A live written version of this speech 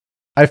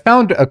I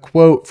found a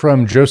quote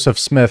from Joseph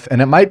Smith,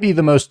 and it might be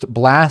the most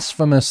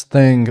blasphemous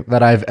thing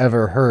that I've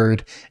ever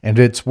heard, and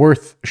it's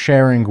worth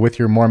sharing with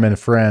your Mormon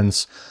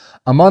friends.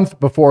 A month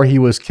before he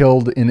was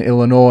killed in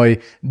Illinois,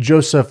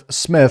 Joseph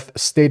Smith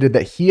stated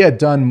that he had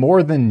done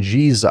more than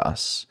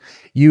Jesus.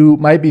 You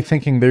might be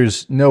thinking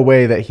there's no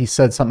way that he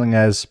said something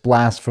as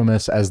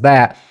blasphemous as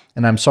that,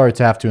 and I'm sorry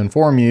to have to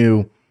inform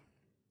you,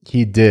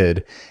 he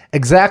did.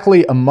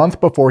 Exactly a month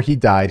before he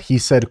died, he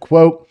said,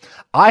 quote,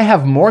 "I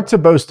have more to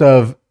boast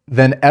of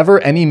than ever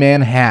any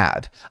man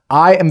had.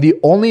 I am the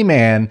only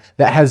man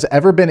that has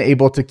ever been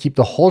able to keep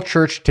the whole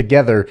church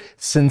together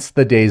since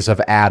the days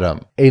of Adam.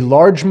 A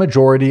large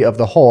majority of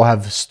the whole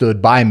have stood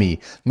by me.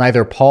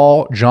 Neither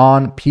Paul,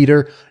 John,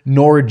 Peter,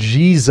 nor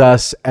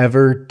Jesus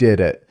ever did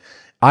it.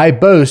 I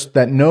boast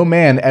that no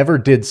man ever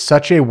did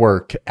such a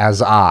work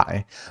as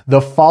I.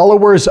 The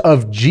followers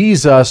of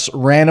Jesus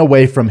ran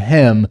away from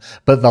him,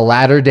 but the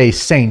Latter-day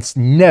Saints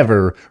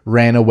never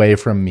ran away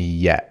from me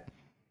yet."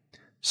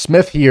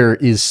 Smith here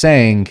is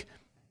saying,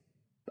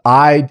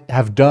 I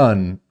have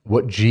done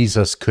what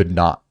Jesus could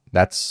not.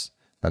 That's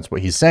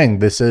what he's saying.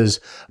 This is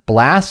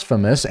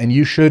blasphemous, and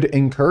you should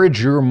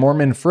encourage your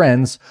Mormon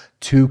friends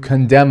to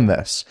condemn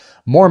this.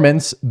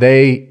 Mormons,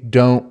 they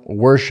don't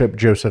worship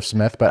Joseph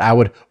Smith, but I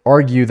would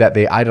argue that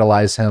they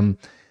idolize him,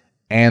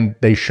 and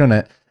they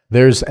shouldn't.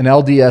 There's an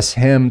LDS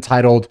hymn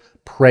titled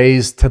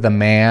Praise to the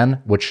Man,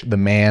 which the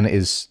man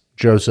is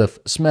Joseph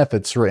Smith.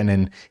 It's written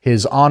in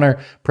his honor.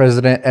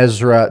 President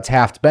Ezra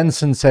Taft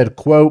Benson said,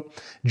 quote,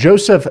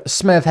 "Joseph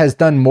Smith has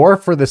done more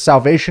for the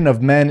salvation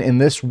of men in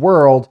this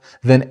world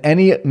than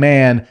any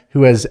man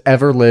who has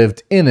ever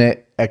lived in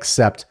it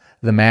except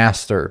the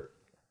Master."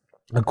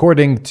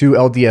 According to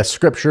LDS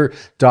Scripture,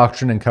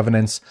 Doctrine and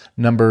Covenants,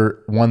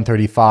 number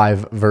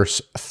 135,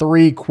 verse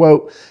 3,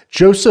 quote,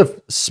 "Joseph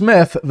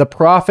Smith, the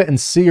prophet and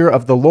seer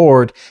of the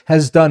Lord,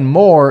 has done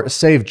more,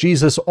 save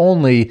Jesus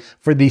only,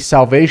 for the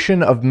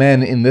salvation of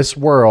men in this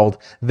world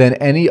than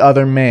any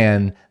other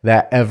man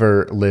that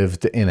ever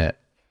lived in it."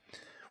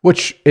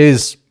 Which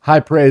is high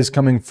praise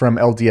coming from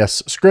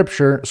LDS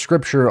Scripture.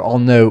 Scripture, I'll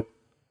note,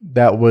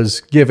 that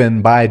was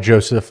given by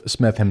Joseph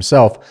Smith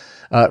himself.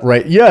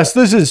 Right? Yes,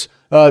 this is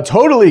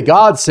totally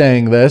God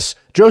saying this.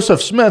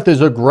 Joseph Smith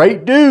is a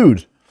great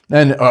dude.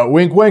 And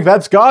wink, wink,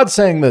 that's God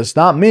saying this,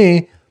 not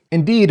me.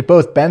 Indeed,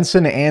 both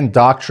Benson and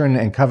Doctrine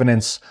and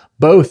Covenants,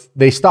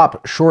 they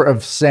stop short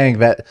of saying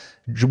that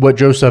what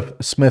Joseph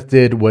Smith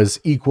did was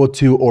equal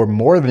to or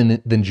more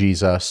than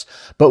Jesus.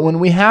 But when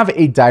we have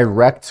a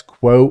direct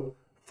quote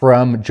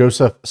from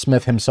Joseph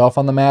Smith himself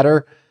on the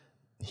matter,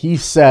 he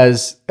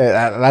says,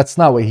 that's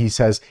not what he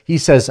says. He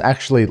says,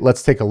 actually,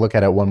 let's take a look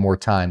at it one more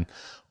time.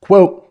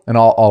 Quote, and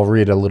I'll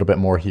read a little bit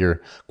more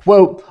here.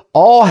 Quote,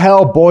 "All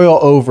hell boil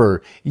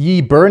over,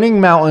 ye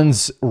burning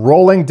mountains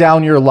rolling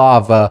down your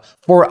lava,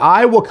 for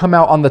I will come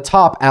out on the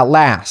top at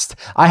last.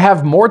 I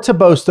have more to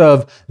boast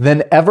of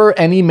than ever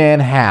any man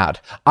had.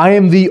 I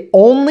am the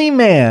only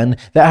man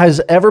that has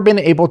ever been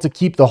able to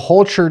keep the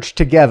whole church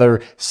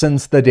together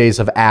since the days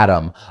of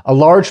Adam. A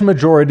large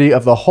majority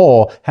of the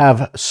whole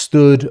have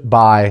stood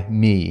by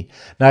me.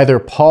 Neither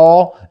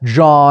Paul,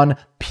 John,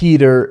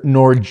 Peter,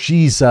 nor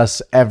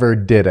Jesus ever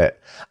did it.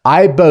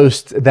 I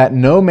boast that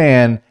no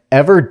man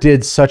ever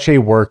did such a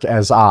work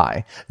as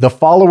I. The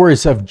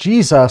followers of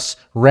Jesus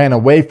ran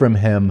away from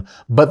him,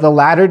 but the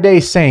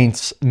Latter-day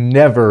Saints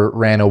never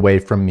ran away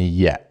from me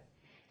yet."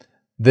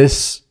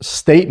 This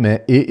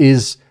statement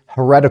is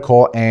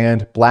heretical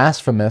and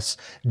blasphemous.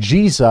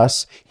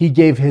 Jesus, he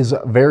gave his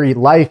very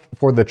life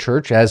for the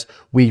church, as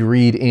we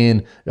read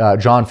in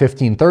John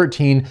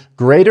 15:13.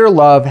 "Greater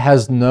love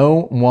has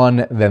no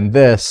one than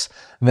this,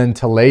 than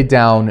to lay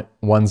down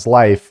one's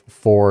life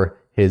for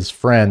his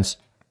friends."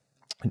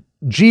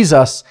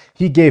 Jesus,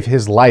 he gave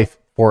his life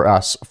for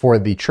us, for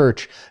the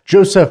church.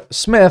 Joseph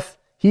Smith,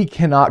 he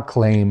cannot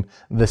claim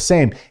the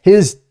same.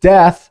 His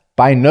death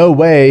by no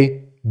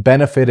way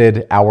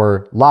benefited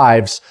our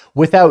lives.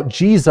 Without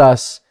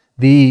Jesus,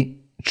 the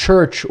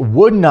church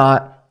would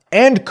not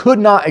and could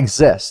not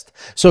exist.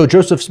 So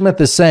Joseph Smith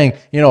is saying,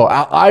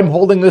 I'm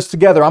holding this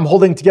together. I'm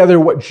holding together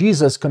what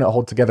Jesus couldn't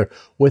hold together.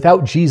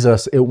 Without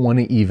Jesus, it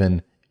wouldn't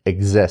even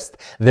exist.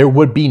 There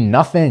would be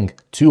nothing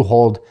to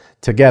hold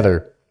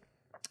together.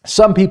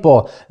 Some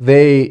people,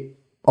 they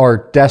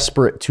are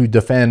desperate to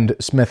defend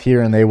Smith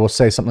here, and they will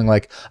say something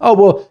like, oh,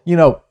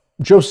 well,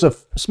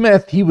 Joseph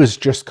Smith, he was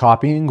just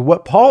copying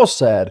what Paul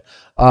said.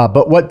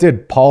 But what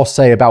did Paul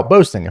say about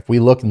boasting? If we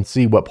look and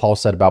see what Paul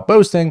said about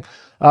boasting,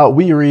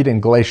 we read in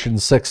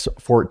Galatians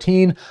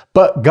 6:14,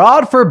 "But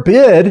God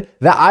forbid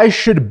that I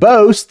should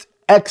boast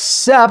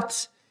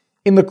except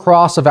in the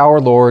cross of our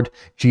Lord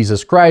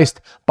Jesus Christ,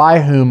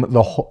 by whom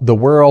the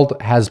world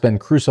has been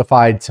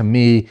crucified to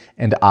me,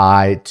 and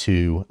I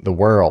to the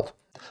world."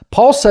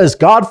 Paul says,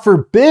 God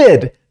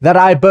forbid that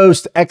I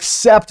boast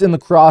except in the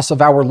cross of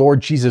our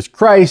Lord Jesus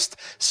Christ.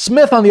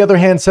 Smith, on the other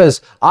hand,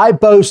 says, I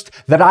boast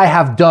that I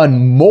have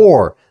done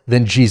more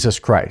than Jesus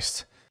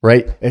Christ,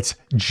 right? It's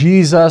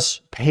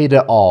Jesus paid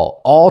it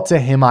all to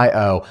him I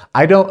owe.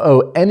 I don't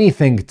owe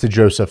anything to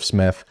Joseph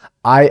Smith.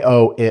 I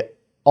owe it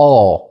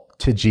all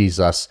to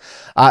Jesus.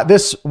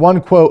 This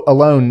one quote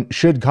alone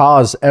should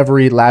cause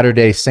every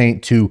Latter-day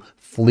Saint to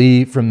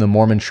flee from the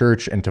Mormon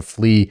Church and to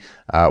flee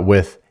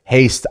with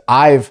haste.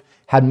 I've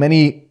had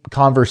many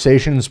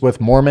conversations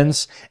with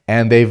Mormons,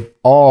 and they've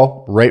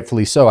all,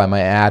 rightfully so, I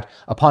might add,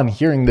 upon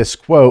hearing this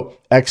quote,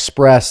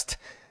 expressed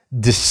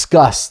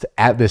disgust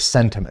at this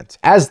sentiment,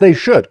 as they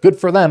should. Good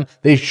for them.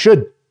 They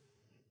should.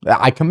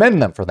 I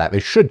commend them for that. They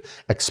should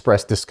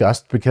express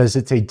disgust because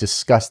it's a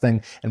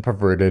disgusting and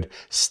perverted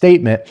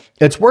statement.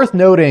 It's worth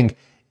noting,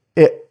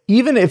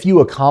 even if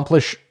you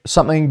accomplish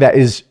something that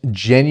is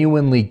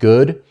genuinely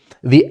good,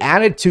 the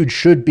attitude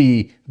should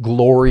be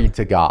glory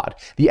to God.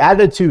 The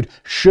attitude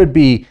should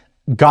be,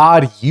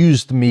 God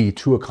used me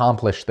to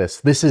accomplish this.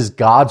 This is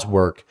God's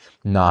work,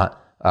 not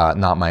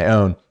my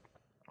own.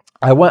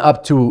 I went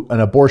up to an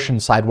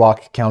abortion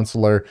sidewalk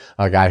counselor,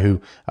 a guy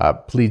who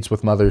pleads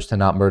with mothers to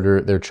not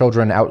murder their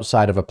children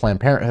outside of a Planned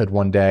Parenthood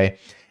one day.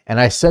 And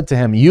I said to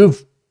him,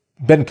 you've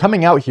been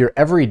coming out here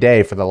every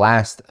day for the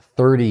last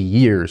 30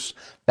 years.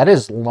 That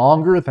is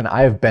longer than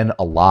I have been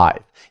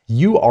alive.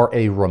 You are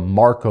a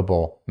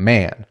remarkable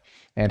man.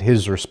 And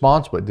his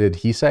response, what did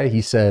he say?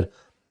 He said,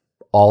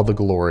 all the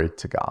glory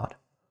to God.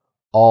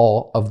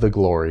 All of the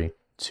glory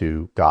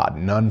to God.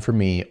 None for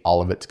me,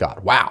 all of it to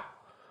God. Wow.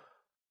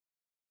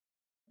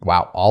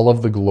 Wow, all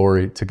of the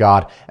glory to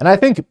God. And I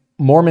think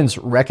Mormons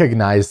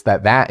recognize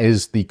that that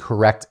is the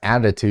correct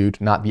attitude,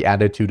 not the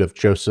attitude of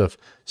Joseph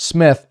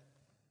Smith.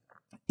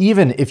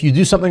 Even if you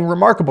do something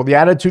remarkable, the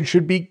attitude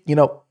should be,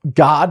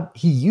 God,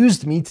 he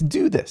used me to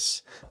do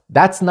this.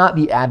 That's not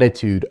the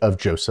attitude of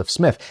Joseph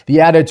Smith. The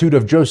attitude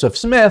of Joseph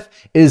Smith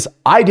is,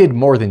 I did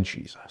more than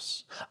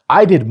Jesus.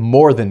 I did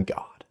more than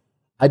God.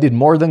 I did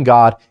more than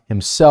God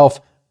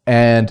himself.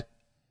 And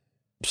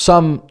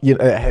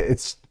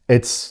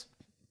it's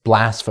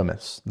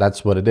blasphemous.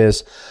 That's what it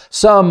is.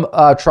 Some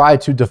try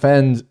to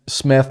defend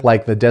Smith,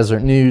 like the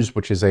Desert News,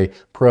 which is a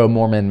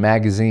pro-Mormon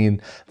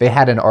magazine. They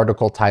had an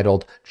article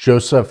titled,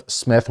 Joseph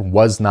Smith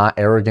Was Not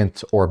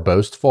Arrogant or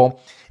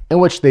Boastful, in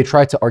which they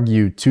try to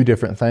argue two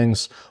different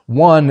things.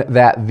 One,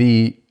 that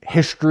the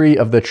History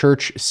of the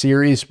Church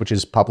series, which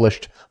is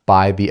published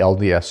by the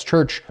LDS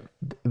Church,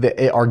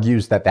 it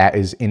argues that that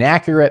is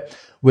inaccurate,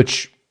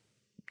 which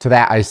to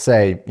that I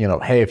say,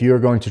 hey, if you are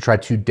going to try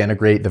to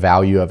denigrate the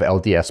value of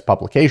LDS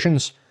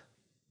publications,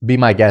 be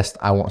my guest,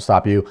 I won't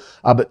stop you.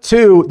 But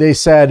two, they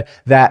said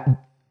that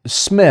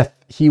Smith,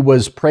 he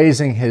was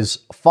praising his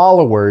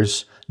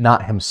followers,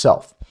 not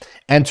himself.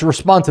 And to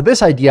respond to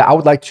this idea, I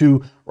would like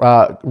to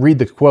read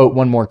the quote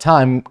one more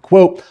time.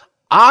 Quote,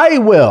 I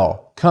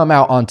will come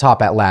out on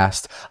top at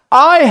last.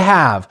 I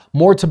have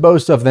more to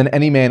boast of than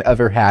any man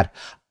ever had.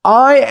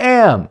 I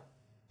am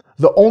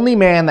the only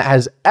man that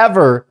has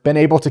ever been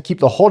able to keep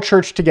the whole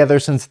church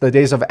together since the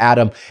days of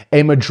Adam,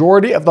 a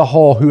majority of the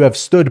whole who have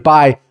stood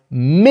by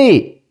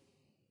me.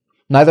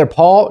 Neither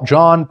Paul,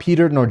 John,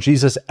 Peter, nor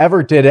Jesus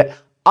ever did it.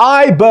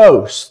 I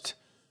boast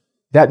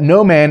that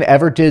no man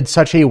ever did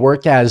such a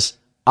work as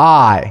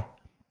I.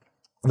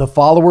 The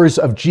followers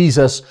of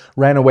Jesus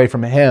ran away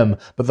from him,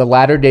 but the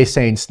Latter-day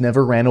Saints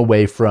never ran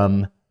away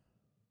from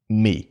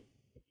me.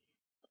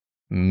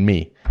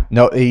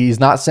 No, he's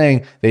not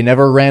saying they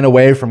never ran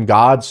away from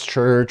God's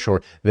church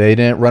or they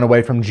didn't run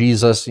away from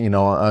Jesus,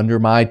 under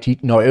my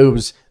teaching. No, it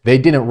was, they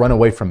didn't run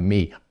away from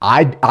me.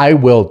 I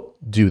will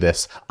do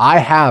this. I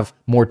have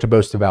more to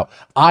boast about.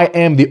 I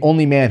am the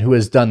only man who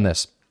has done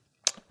this.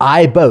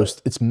 I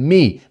boast. It's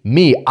me.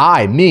 Me.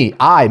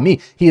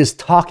 He is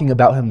talking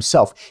about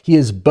himself. He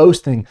is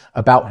boasting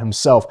about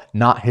himself,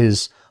 not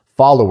his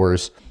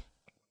followers.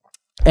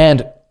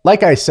 And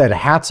like I said,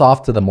 hats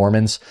off to the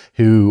Mormons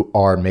who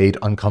are made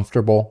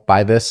uncomfortable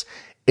by this.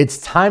 It's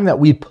time that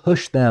we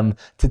push them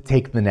to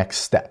take the next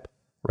step,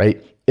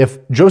 right? If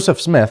Joseph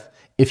Smith,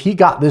 if he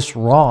got this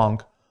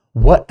wrong,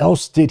 what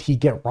else did he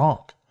get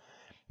wrong?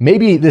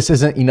 Maybe this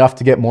isn't enough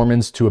to get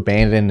Mormons to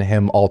abandon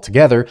him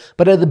altogether,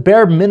 but at the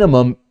bare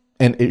minimum,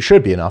 and it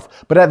should be enough,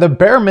 but at the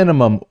bare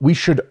minimum, we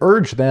should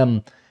urge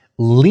them,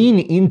 lean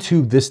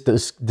into this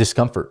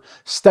discomfort.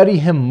 Study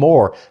him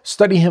more.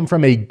 Study him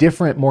from a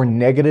different, more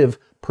negative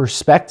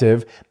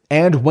perspective.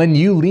 And when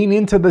you lean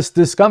into this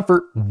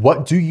discomfort,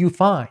 what do you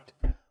find?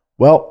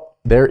 Well,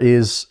 there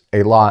is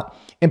a lot.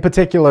 In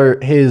particular,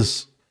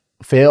 his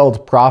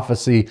failed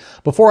prophecy.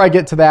 Before I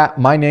get to that,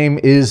 my name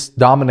is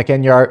Dominic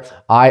Enyart.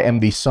 I am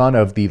the son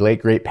of the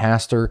late great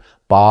pastor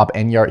Bob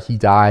Enyart. He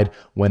died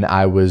when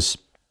I was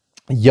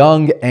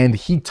young, and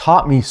he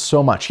taught me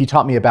so much. He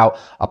taught me about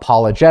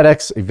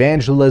apologetics,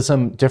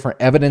 evangelism, different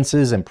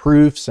evidences and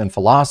proofs and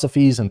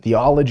philosophies and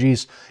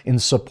theologies in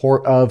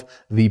support of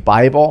the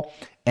Bible.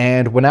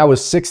 And when I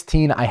was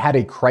 16, I had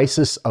a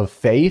crisis of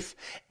faith,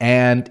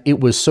 and it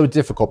was so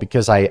difficult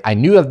because I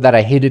knew that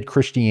I hated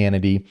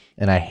Christianity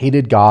and I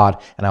hated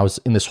God, and I was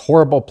in this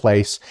horrible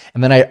place.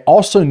 And then I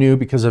also knew,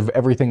 because of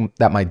everything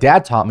that my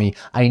dad taught me,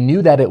 I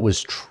knew that it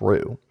was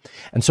true.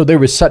 And so there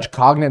was such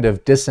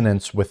cognitive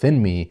dissonance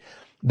within me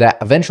that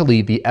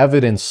eventually the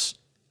evidence,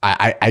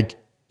 I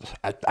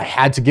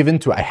had to give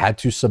into it. I had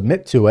to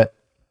submit to it.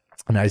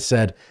 And I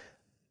said,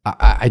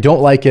 I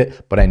don't like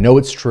it, but I know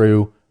it's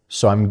true,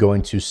 so I'm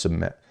going to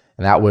submit.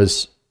 And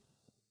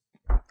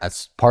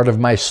that's part of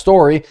my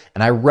story,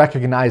 and I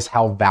recognize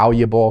how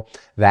valuable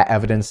that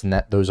evidence and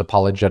that those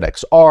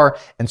apologetics are.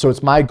 And so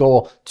it's my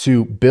goal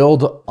to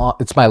build on,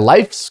 it's my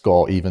life's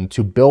goal even,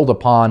 to build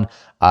upon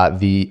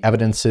the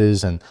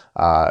evidences and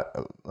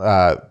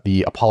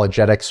the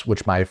apologetics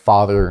which my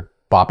father,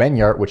 Bob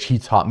Enyart, which he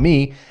taught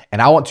me,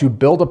 and I want to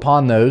build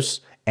upon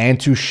those and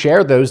to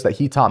share those that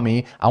he taught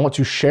me. I want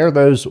to share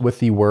those with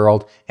the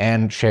world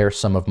and share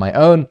some of my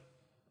own.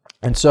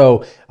 And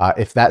so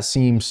if that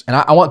seems, and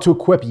I want to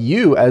equip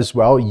you as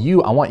well,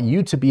 I want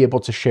you to be able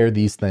to share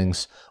these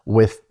things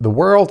with the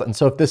world. And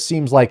so if this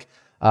seems like,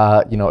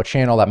 a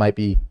channel that might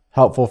be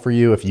helpful for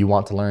you, if you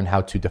want to learn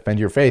how to defend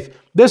your faith,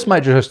 this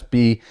might just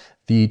be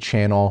the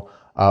channel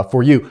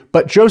for you.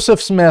 But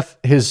Joseph Smith,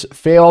 his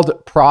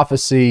failed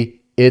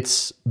prophecy,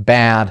 it's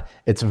bad.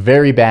 It's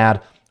very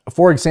bad.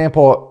 For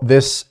example,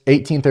 this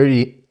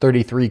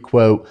 1833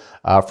 quote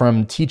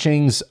from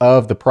Teachings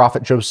of the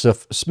Prophet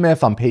Joseph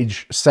Smith on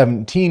page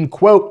 17,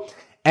 quote,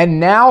 "And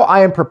now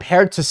I am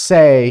prepared to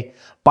say,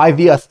 by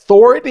the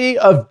authority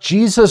of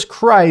Jesus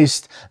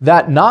Christ,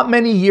 that not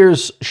many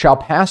years shall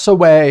pass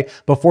away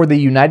before the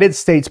United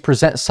States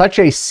present such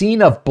a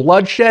scene of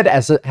bloodshed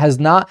as it has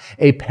not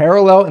a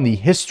parallel in the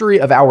history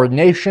of our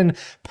nation.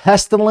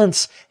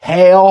 Pestilence,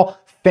 hail,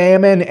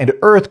 famine, and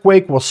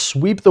earthquake will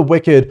sweep the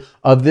wicked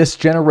of this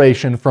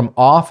generation from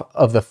off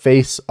of the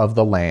face of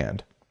the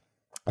land."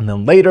 And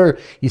then later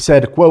he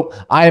said, quote,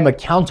 "I am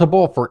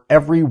accountable for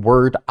every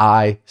word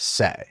I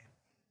say."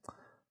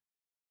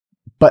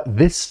 But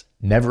this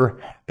never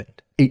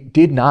happened. It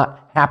did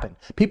not happen.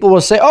 People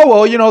will say, oh,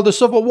 well, the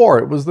Civil War,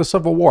 it was the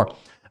Civil War.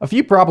 A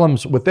few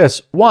problems with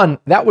this. One,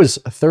 that was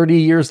 30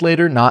 years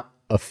later, not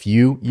a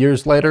few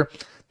years later.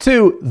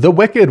 Two, the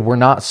wicked were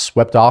not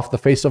swept off the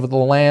face of the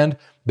land.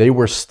 They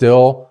were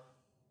still,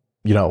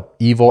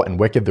 evil and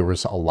wicked. There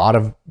was a lot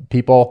of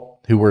people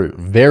who were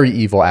very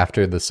evil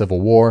after the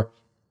Civil War.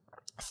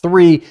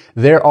 Three,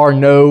 there are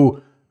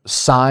no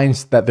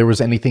signs that there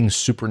was anything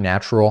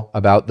supernatural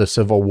about the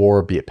Civil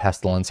War, be it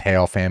pestilence,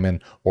 hail,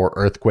 famine, or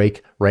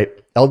earthquake, right?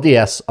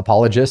 LDS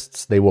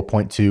apologists, they will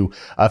point to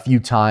a few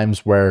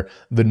times where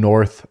the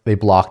North, they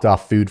blocked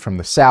off food from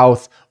the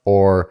South,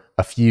 or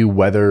a few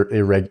weather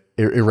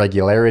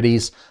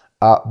irregularities.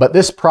 But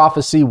this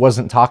prophecy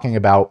wasn't talking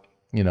about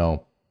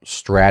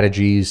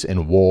strategies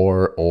in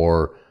war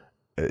or,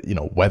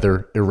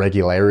 weather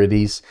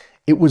irregularities.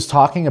 It was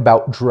talking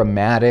about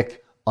dramatic,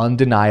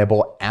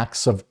 undeniable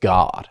acts of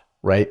God,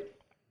 right?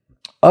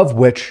 Of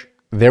which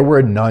there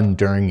were none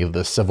during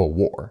the Civil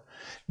War.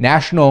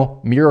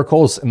 National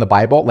miracles in the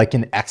Bible, like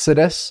in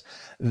Exodus,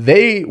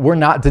 they were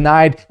not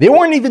denied. They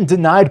weren't even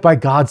denied by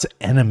God's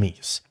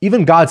enemies.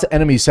 Even God's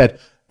enemies said,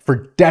 for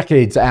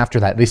decades after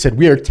that, they said,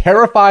 "We are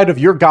terrified of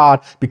your God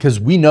because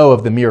we know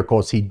of the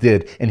miracles he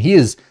did. And he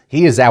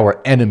is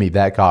our enemy,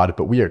 that God,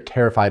 but we are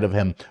terrified of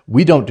him."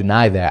 We don't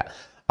deny that.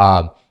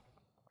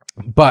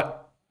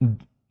 But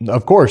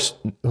of course,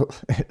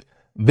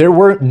 there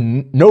were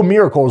no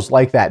miracles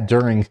like that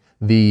during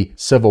the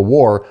Civil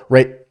War,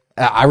 right?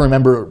 I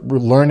remember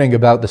learning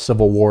about the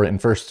Civil War in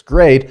first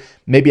grade.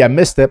 Maybe I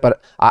missed it,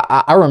 but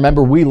I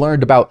remember we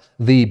learned about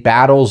the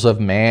battles of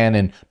man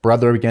and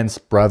brother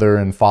against brother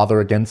and father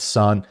against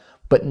son,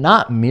 but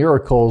not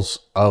miracles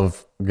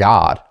of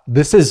God.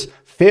 This is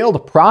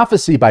failed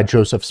prophecy by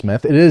Joseph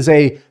Smith. It is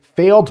a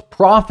failed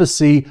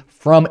prophecy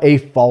from a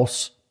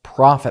false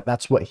prophet.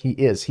 That's what he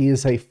is. He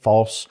is a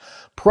false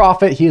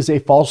prophet. He is a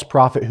false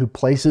prophet who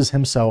places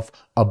himself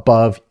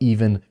above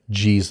even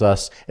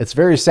Jesus. It's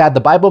very sad.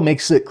 The Bible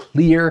makes it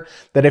clear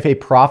that if a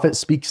prophet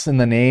speaks in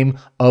the name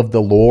of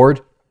the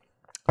Lord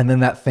and then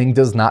that thing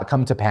does not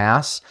come to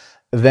pass,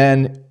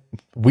 then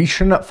we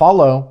shouldn't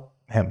follow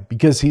him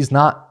because he's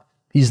not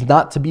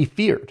to be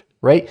feared,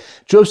 right?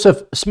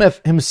 Joseph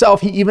Smith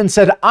himself, he even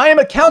said, "I am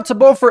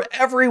accountable for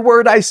every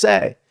word I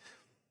say."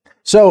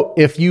 So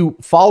if you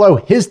follow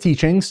his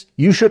teachings,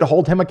 you should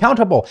hold him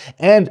accountable.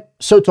 And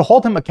so to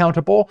hold him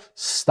accountable,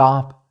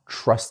 stop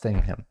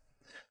trusting him.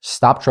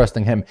 Stop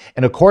trusting him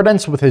in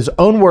accordance with his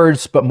own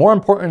words, but more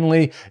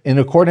importantly, in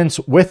accordance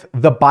with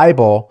the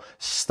Bible.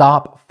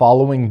 Stop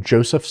following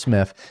Joseph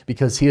Smith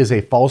because he is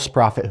a false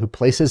prophet who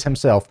places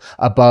himself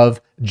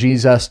above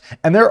Jesus.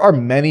 And there are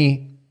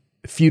many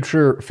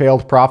future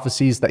failed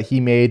prophecies that he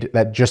made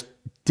that just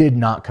did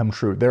not come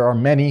true. There are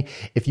many.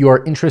 If you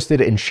are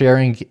interested in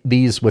sharing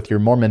these with your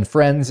Mormon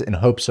friends in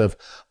hopes of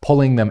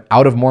pulling them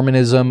out of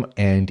Mormonism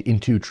and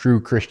into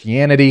true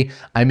Christianity,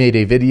 I made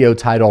a video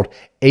titled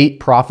 8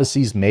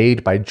 Prophecies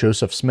Made by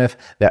Joseph Smith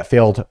That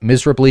Failed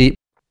Miserably.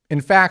 In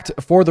fact,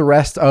 for the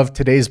rest of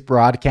today's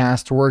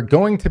broadcast, we're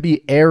going to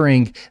be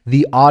airing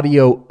the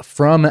audio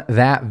from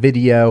that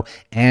video.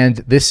 And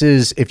this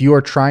is, if you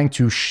are trying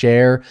to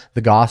share the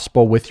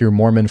gospel with your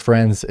Mormon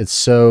friends, it's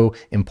so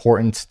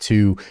important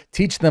to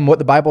teach them what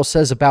the Bible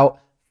says about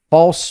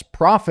false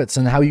prophets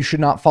and how you should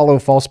not follow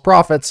false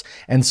prophets.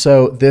 And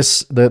so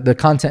the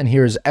content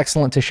here is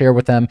excellent to share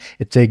with them.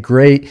 It's a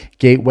great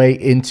gateway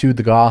into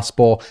the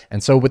gospel.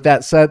 And so with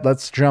that said,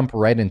 let's jump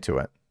right into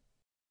it.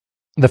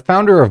 The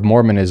founder of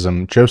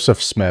Mormonism,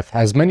 Joseph Smith,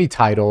 has many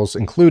titles,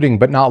 including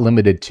but not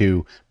limited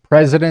to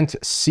president,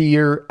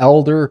 seer,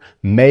 elder,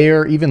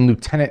 mayor, even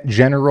lieutenant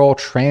general,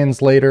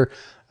 translator,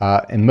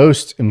 and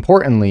most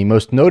importantly,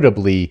 most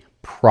notably,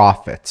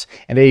 prophet.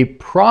 And a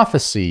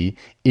prophecy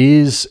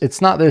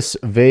it's not this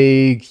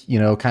vague,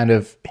 kind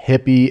of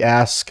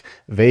hippie-esque,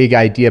 vague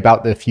idea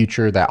about the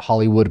future that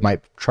Hollywood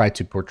might try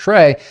to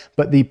portray,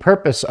 but the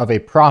purpose of a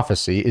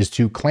prophecy is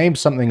to claim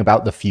something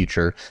about the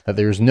future that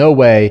there's no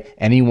way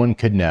anyone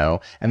could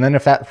know. And then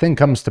if that thing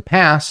comes to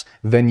pass,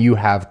 then you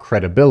have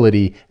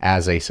credibility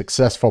as a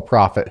successful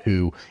prophet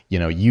who,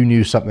 you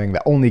knew something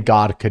that only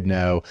God could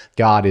know.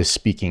 God is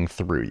speaking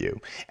through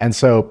you. And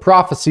so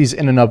prophecies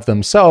in and of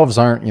themselves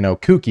aren't,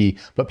 kooky,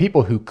 but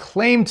people who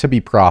claim to be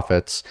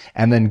prophets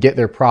and then get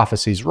their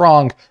prophecies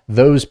wrong,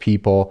 those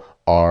people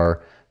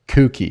are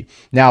kooky.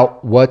 Now,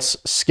 what's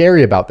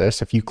scary about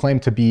this, if you claim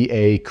to be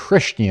a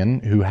Christian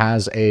who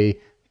has a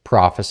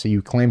prophecy,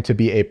 you claim to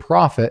be a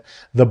prophet,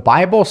 the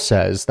Bible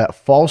says that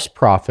false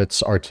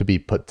prophets are to be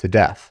put to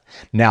death.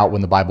 Now,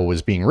 when the Bible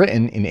was being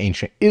written in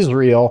ancient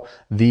Israel,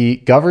 the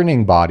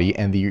governing body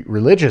and the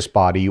religious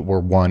body were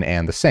one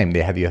and the same.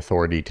 They had the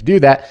authority to do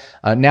that.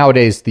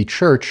 Nowadays, the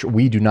church,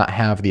 we do not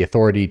have the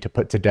authority to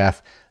put to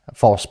death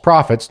false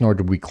prophets, nor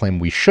do we claim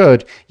we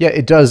should, yet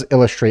it does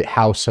illustrate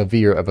how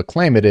severe of a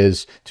claim it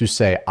is to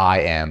say,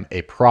 I am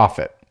a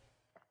prophet.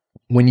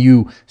 When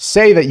you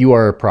say that you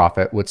are a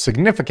prophet, what's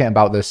significant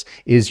about this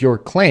is your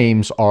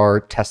claims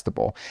are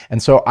testable.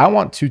 And so I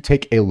want to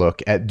take a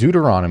look at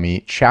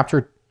Deuteronomy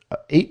chapter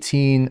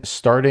 18,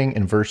 starting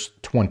in verse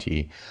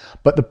 20.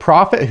 But the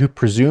prophet who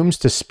presumes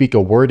to speak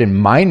a word in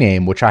my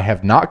name, which I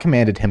have not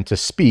commanded him to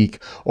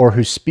speak, or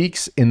who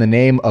speaks in the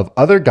name of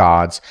other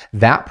gods,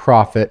 that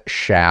prophet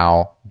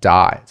shall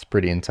die. It's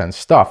pretty intense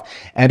stuff.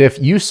 And if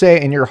you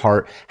say in your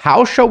heart,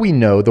 how shall we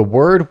know the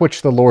word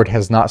which the Lord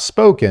has not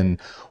spoken?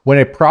 When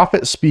a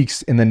prophet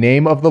speaks in the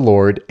name of the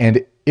Lord,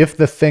 and if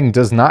the thing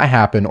does not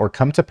happen or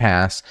come to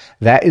pass,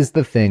 that is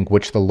the thing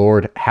which the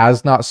Lord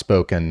has not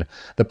spoken.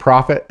 The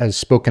prophet has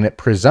spoken it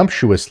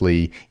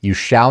presumptuously. You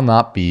shall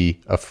not be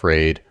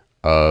afraid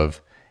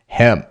of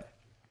him.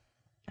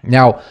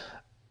 Now,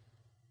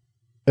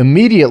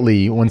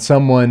 immediately when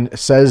someone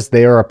says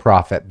they are a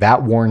prophet,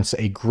 that warrants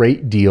a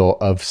great deal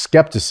of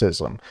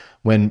skepticism.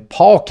 When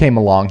Paul came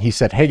along, he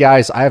said, hey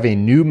guys, I have a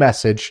new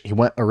message. He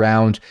went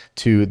around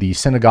to the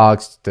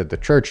synagogues, to the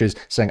churches,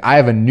 saying, I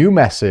have a new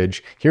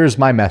message. Here's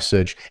my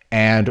message.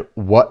 And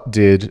what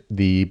did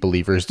the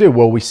believers do?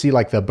 Well, we see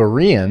like the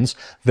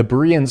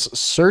Bereans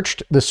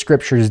searched the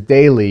scriptures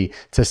daily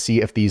to see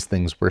if these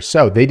things were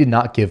so. They did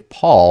not give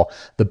Paul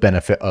the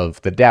benefit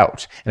of the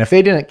doubt. And if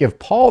they didn't give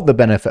Paul the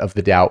benefit of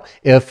the doubt,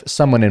 if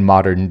someone in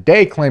modern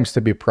day claims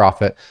to be a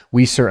prophet,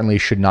 we certainly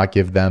should not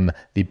give them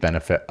the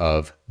benefit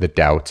of the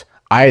doubt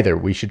either.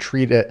 We should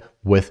treat it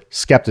with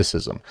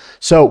skepticism.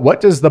 So what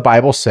does the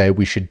Bible say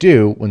we should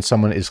do when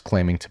someone is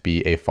claiming to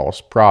be a false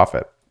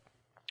prophet?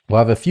 We'll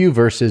have a few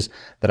verses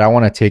that I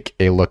want to take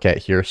a look at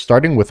here,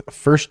 starting with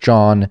 1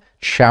 John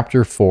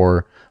chapter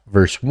 4,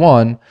 verse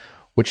 1,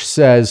 which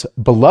says,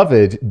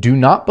 Beloved, do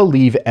not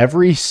believe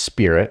every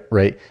spirit,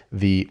 right?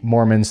 The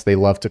Mormons, they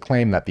love to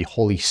claim that the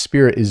Holy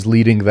Spirit is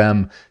leading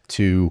them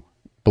to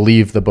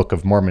believe the Book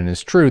of Mormon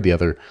is true. The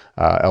other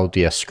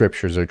LDS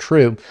scriptures are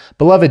true.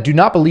 Beloved, do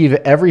not believe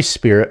every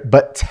spirit,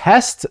 but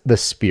test the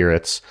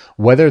spirits,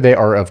 whether they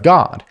are of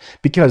God,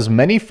 because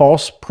many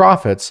false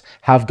prophets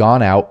have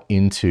gone out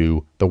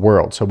into the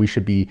world. So we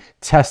should be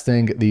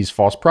testing these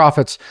false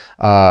prophets,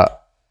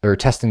 or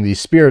testing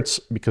these spirits,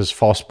 because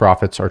false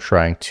prophets are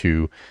trying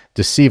to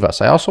deceive us.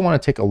 I also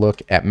want to take a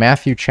look at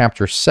Matthew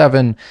chapter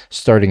 7,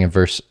 starting in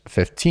verse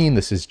 15.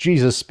 This is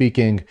Jesus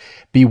speaking.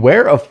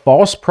 Beware of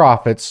false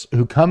prophets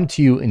who come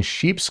to you in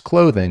sheep's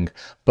clothing,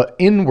 but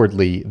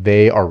inwardly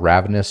they are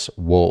ravenous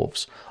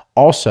wolves.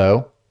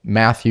 Also,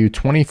 Matthew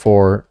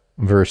 24,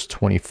 verse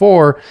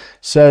 24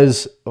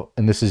 says,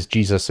 and this is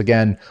Jesus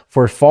again,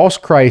 for false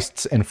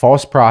Christs and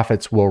false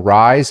prophets will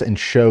rise and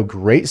show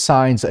great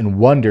signs and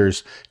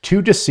wonders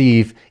to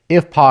deceive,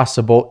 if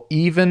possible,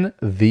 even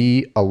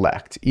the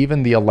elect.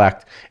 Even the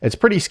elect. It's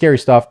pretty scary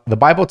stuff. The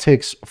Bible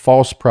takes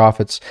false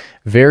prophets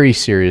very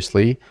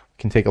seriously. We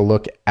can take a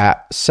look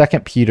at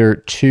 2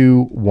 Peter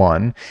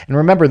 2:1. And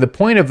remember, the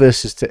point of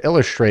this is to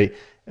illustrate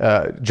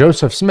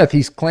Joseph Smith.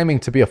 He's claiming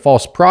to be a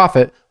false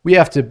prophet. We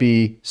have to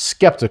be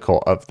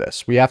skeptical of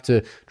this. We have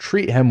to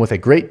treat him with a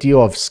great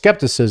deal of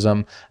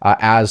skepticism,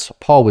 as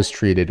Paul was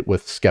treated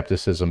with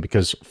skepticism,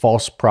 because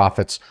false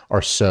prophets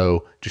are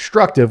so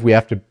destructive. We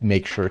have to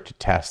make sure to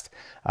test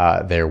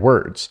their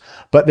words.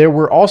 But there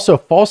were also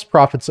false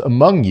prophets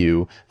among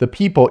you, the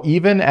people,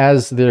 even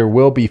as there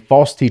will be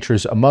false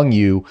teachers among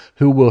you,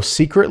 who will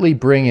secretly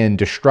bring in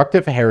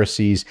destructive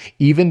heresies,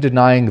 even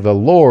denying the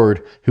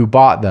Lord who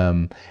bought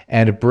them,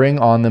 and bring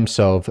on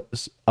themselves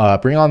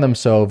bring on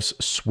themselves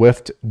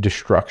swift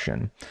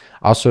destruction.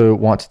 I also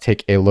want to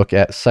take a look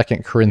at 2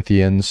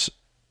 Corinthians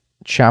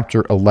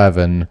chapter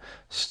 11,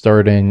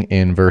 starting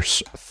in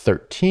verse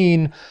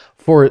 13.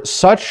 For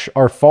such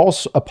are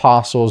false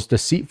apostles,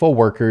 deceitful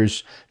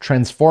workers,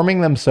 transforming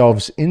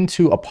themselves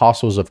into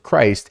apostles of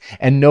Christ.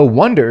 And no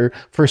wonder,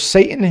 for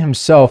Satan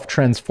himself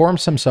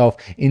transforms himself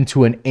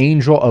into an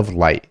angel of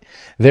light.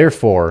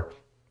 Therefore,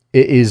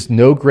 it is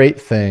no great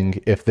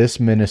thing if this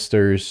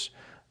ministers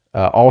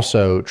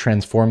also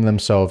transform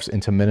themselves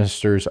into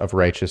ministers of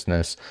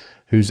righteousness,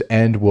 whose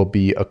end will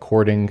be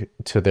according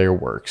to their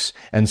works.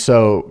 And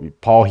so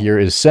Paul here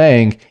is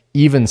saying,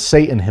 even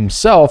Satan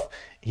himself,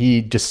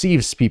 he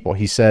deceives people.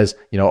 He says,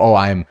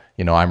 I'm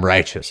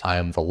righteous. I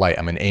am the light.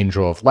 I'm an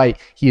angel of light.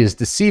 He is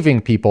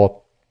deceiving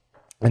people.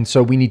 And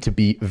so we need to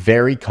be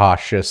very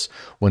cautious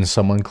when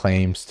someone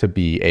claims to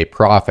be a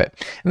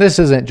prophet. And this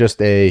isn't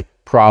just a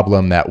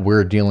problem that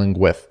we're dealing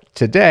with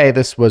today.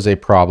 This was a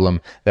problem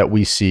that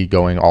we see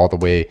going all the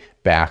way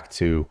back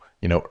to,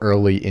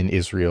 early in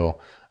Israel,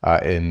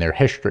 in their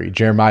history.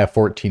 Jeremiah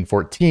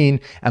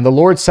 14:14, and the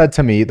Lord said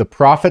to me, the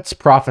prophets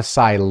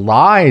prophesy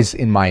lies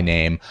in my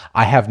name.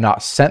 I have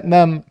not sent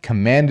them,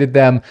 commanded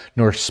them,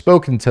 nor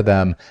spoken to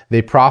them.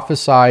 They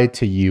prophesy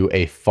to you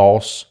a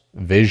false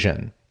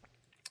vision.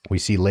 We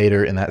see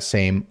later in that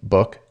same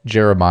book,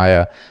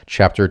 Jeremiah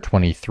chapter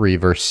 23,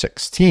 verse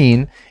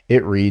 16,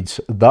 it reads,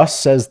 thus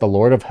says the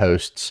Lord of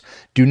hosts,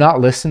 do not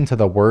listen to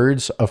the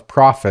words of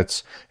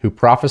prophets who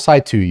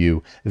prophesy to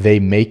you. They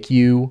make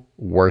you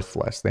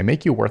worthless. They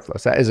make you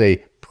worthless. That is a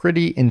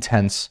pretty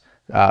intense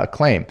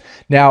claim.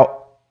 Now,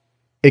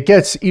 it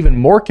gets even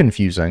more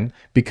confusing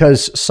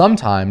because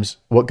sometimes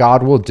what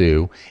God will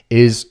do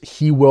is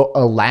he will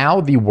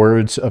allow the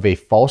words of a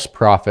false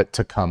prophet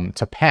to come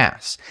to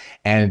pass.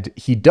 And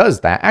he does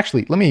that.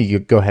 Actually, let me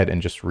go ahead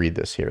and just read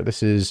this here.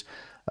 This is,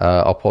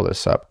 I'll pull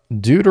this up.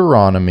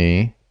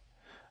 Deuteronomy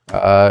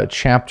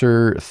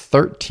chapter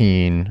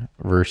 13,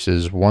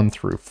 verses 1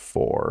 through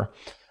 4.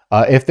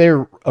 If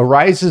there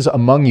arises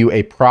among you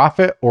a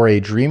prophet or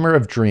a dreamer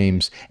of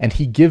dreams, and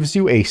he gives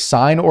you a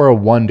sign or a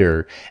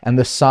wonder, and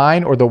the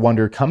sign or the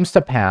wonder comes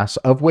to pass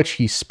of which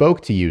he spoke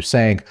to you,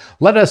 saying,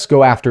 let us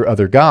go after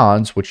other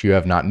gods, which you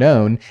have not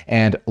known,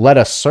 and let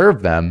us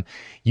serve them,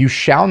 you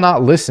shall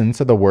not listen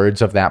to the words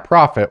of that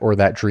prophet or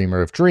that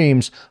dreamer of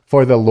dreams,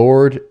 for the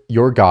Lord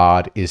your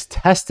God is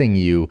testing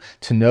you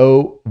to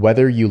know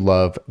whether you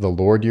love the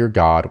Lord your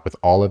God with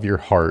all of your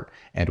heart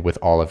and with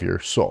all of your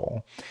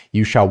soul.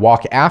 You shall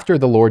walk after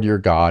the Lord your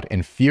God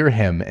and fear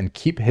him and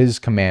keep his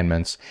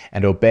commandments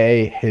and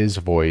obey his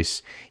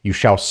voice. You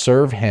shall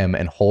serve him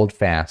and hold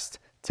fast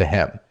to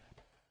him.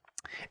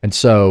 And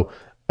so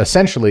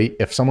essentially,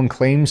 if someone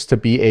claims to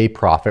be a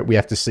prophet, we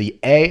have to see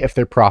if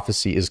their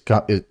prophecy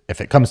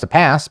if it comes to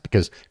pass,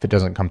 because if it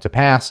doesn't come to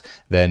pass,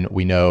 then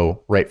we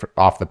know right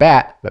off the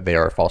bat that they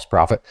are a false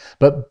prophet.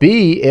 But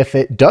B, if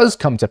it does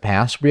come to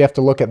pass, we have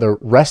to look at the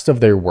rest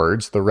of their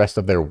words, the rest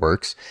of their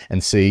works,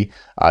 and see,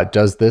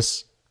 does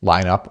this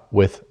line up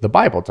with the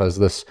Bible? Does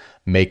this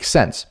make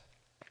sense?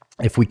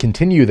 If we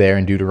continue there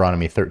in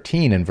Deuteronomy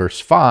 13 and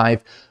verse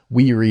 5,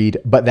 we read,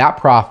 but that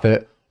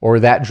prophet or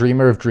that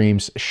dreamer of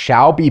dreams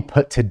shall be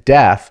put to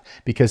death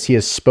because he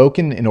has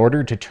spoken in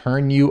order to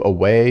turn you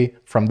away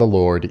from the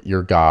Lord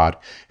your God,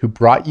 who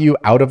brought you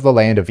out of the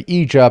land of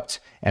Egypt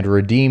and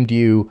redeemed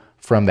you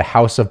from the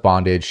house of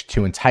bondage,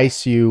 to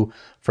entice you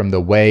from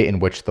the way in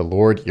which the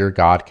Lord your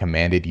God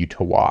commanded you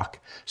to walk.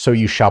 So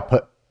you shall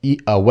put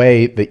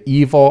away the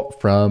evil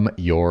from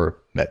your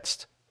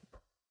midst.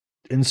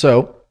 And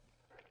so,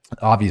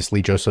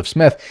 obviously, Joseph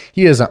Smith,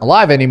 he isn't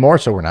alive anymore,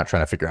 so we're not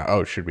trying to figure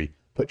out, should we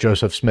put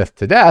Joseph Smith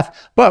to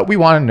death? But we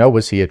want to know,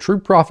 was he a true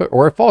prophet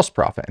or a false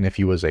prophet? And if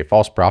he was a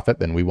false prophet,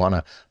 then we want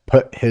to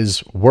put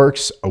his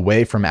works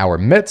away from our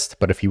midst.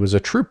 But if he was a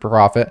true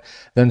prophet,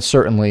 then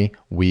certainly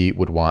we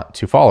would want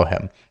to follow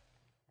him.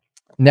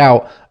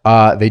 Now,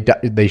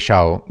 they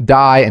shall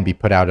die and be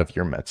put out of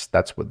your midst.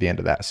 That's what the end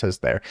of that says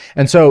there.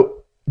 And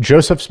so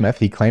Joseph Smith,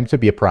 he claimed to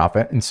be a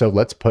prophet, and so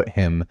let's put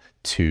him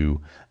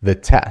to the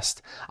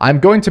test. I'm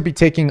going to be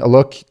taking a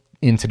look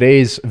in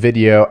today's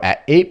video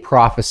at 8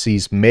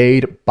 prophecies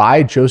made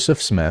by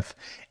Joseph Smith,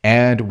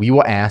 and we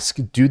will ask,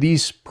 do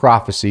these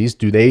prophecies,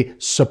 do they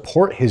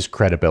support his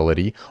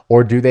credibility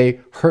or do they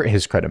hurt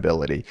his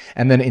credibility?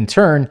 And then in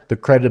turn, the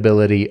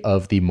credibility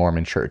of the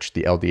Mormon Church,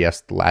 the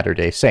LDS, the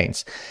Latter-day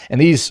Saints. And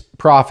these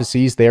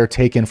prophecies, they are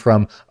taken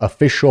from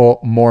official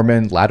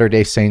Mormon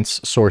Latter-day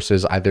Saints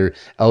sources, either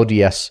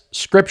LDS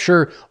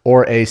scripture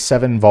or a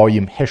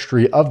 7-volume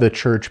history of the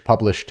church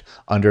published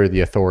under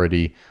the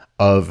authority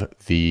of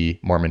the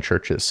Mormon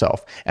Church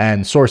itself.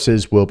 And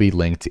sources will be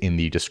linked in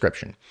the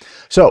description.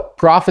 So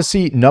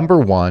prophecy number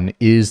 1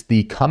 is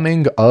the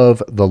coming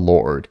of the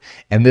Lord.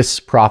 And this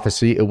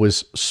prophecy, it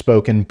was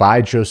spoken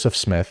by Joseph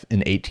Smith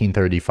in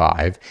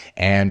 1835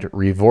 and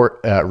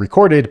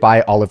recorded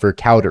by Oliver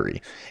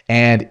Cowdery.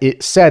 And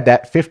it said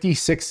that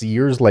 56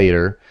 years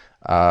later,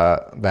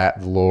 that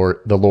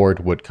the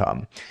Lord would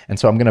come. And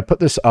so I'm going to put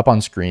this up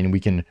on screen. We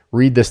can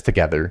read this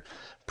together.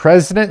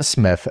 President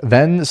Smith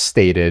then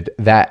stated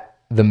that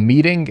the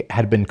meeting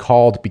had been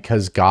called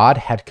because God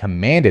had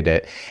commanded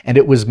it, and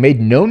it was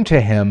made known to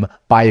him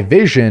by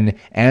vision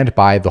and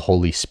by the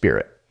Holy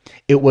Spirit.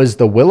 It was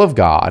the will of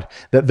God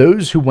that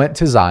those who went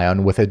to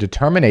Zion with a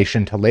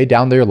determination to lay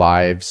down their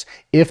lives,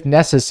 if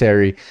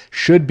necessary,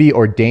 should be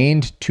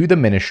ordained to the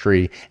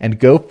ministry and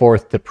go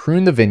forth to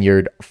prune the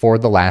vineyard for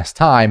the last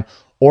time,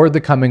 or the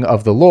coming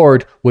of the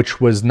Lord, which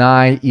was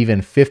nigh,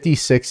 even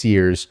 56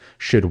 years,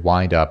 should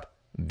wind up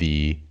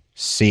the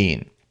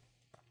scene.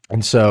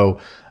 And so,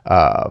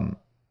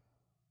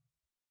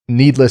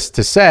 needless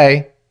to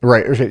say,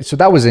 right, so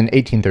that was in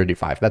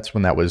 1835. That's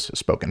when that was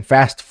spoken.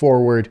 Fast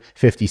forward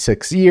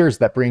 56 years,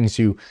 that brings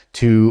you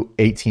to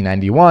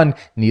 1891.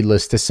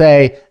 Needless to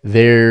say,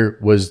 there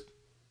was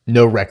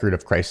no record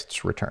of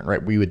Christ's return,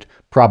 right? We would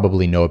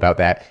probably know about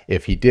that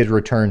if he did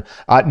return,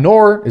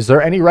 nor is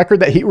there any record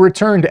that he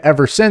returned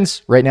ever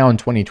since. Right now in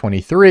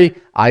 2023,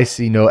 I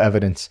see no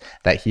evidence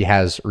that he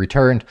has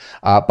returned.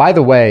 By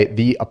the way,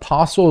 the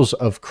apostles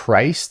of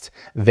Christ,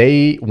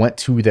 they went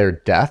to their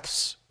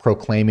deaths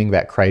proclaiming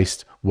that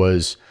Christ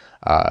was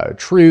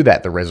true,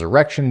 that the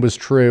resurrection was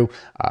true.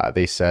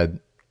 They said,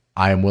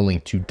 I am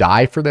willing to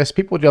die for this.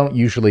 People don't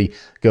usually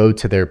go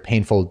to their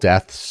painful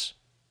deaths,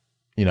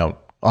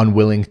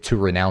 unwilling to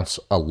renounce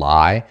a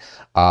lie.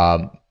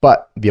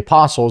 But the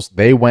apostles,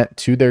 they went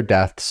to their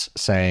deaths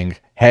saying,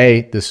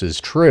 hey, this is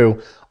true.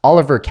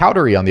 Oliver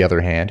Cowdery, on the other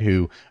hand,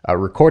 who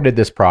recorded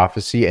this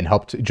prophecy and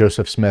helped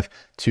Joseph Smith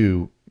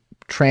to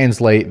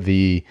translate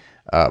the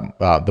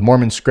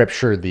Mormon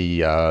scripture,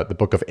 the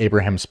book of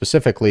Abraham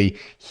specifically,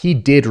 he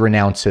did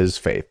renounce his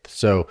faith.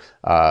 So,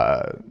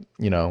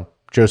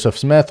 Joseph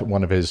Smith,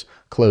 one of his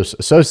close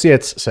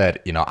associates,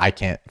 said, I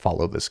can't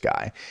follow this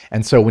guy.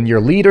 And so when your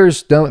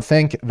leaders don't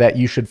think that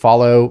you should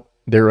follow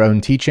their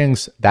own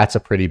teachings, that's a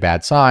pretty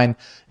bad sign.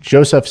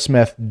 Joseph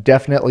Smith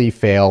definitely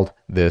failed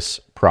this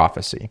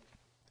prophecy.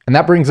 And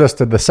that brings us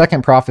to the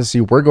second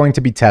prophecy we're going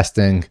to be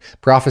testing,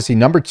 prophecy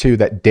number 2,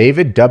 that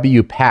David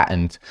W.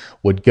 Patten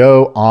would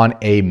go on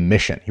a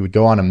mission. He would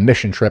go on a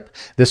mission trip.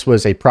 This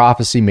was a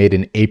prophecy made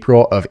in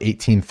April of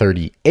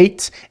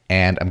 1838,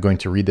 and I'm going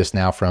to read this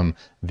now from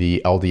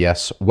the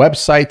LDS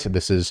website.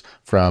 This is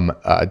from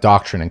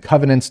Doctrine and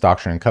Covenants.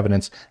 Doctrine and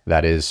Covenants,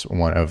 that is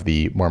one of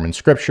the Mormon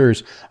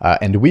scriptures.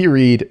 And we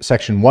read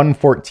section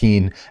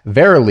 114,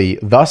 Verily,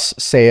 thus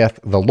saith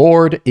the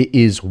Lord, it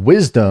is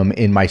wisdom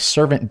in my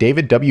servant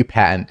David W.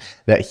 Patten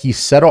that he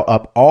settle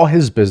up all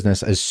his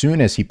business as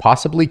soon as he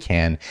possibly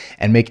can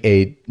and make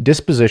a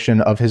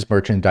disposition of his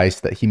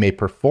merchandise that he may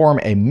perform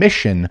a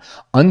mission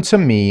unto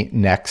me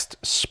next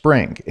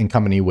spring in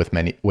company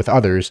with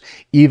others,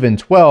 even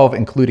 12,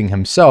 including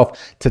himself,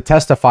 to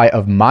testify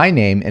of my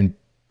name and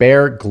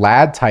bear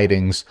glad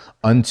tidings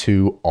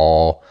unto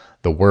all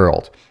the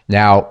world.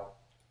 Now,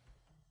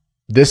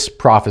 this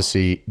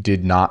prophecy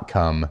did not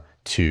come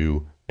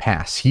to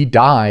pass. He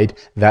died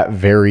that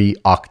very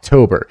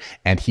October,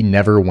 and he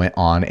never went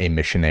on a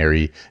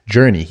missionary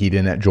journey. He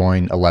didn't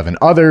join 11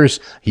 others.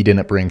 He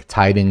didn't bring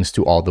tidings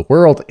to all the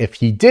world. If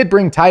he did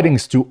bring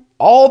tidings to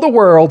all the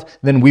world,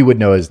 then we would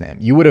know his name.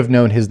 You would have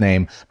known his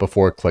name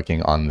before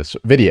clicking on this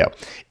video.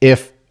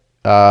 If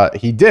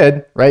he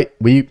did, right,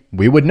 we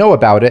would know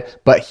about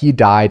it, but he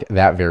died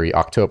that very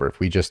October.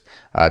 If we just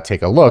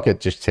take a look, it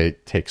just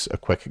takes a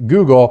quick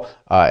Google,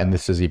 and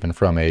this is even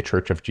from a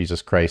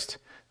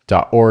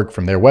churchofjesuschrist.org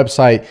from their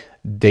website.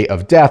 Date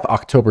of death,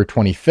 October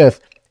 25th,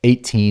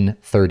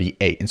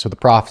 1838. And so the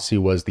prophecy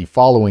was the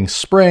following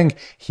spring,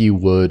 he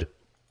would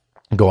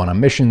go on a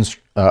mission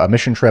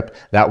trip.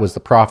 That was the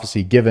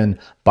prophecy given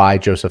by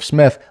Joseph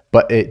Smith,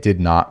 but it did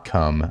not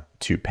come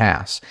to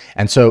pass.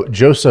 And so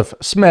Joseph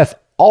Smith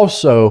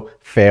also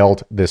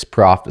failed this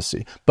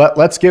prophecy. But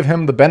let's give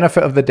him the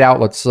benefit of the doubt.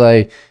 Let's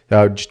say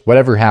just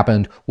whatever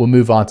happened, we'll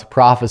move on to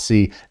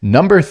prophecy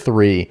number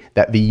 3,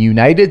 that the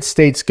United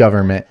States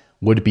government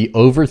would be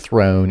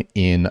overthrown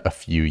in a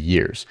few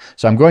years.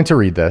 So I'm going to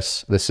read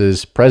this. This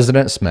is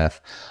President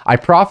Smith. I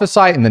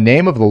prophesy in the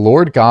name of the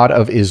Lord God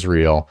of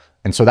Israel.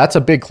 And so that's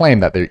a big claim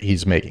that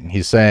he's making.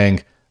 He's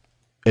saying,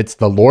 it's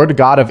the Lord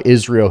God of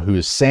Israel who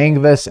is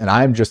saying this, and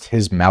I'm just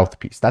his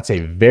mouthpiece. That's a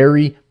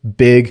very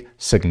big,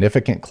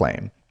 significant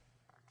claim.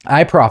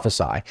 I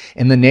prophesy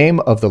in the name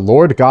of the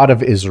Lord God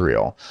of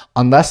Israel,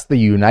 unless the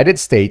United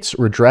States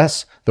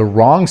redress the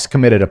wrongs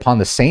committed upon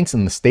the saints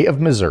in the state of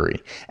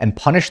Missouri and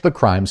punish the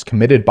crimes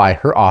committed by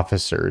her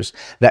officers,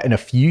 that in a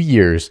few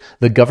years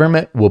the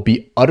government will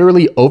be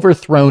utterly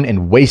overthrown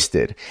and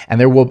wasted,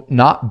 and there will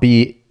not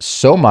be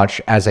so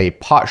much as a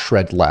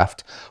potsherd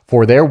left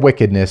for their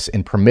wickedness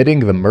in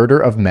permitting the murder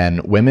of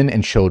men, women,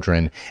 and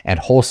children, and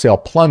wholesale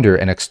plunder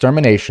and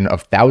extermination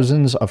of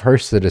thousands of her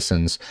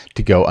citizens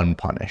to go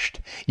unpunished.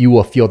 You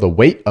will feel the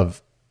weight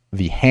of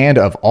the hand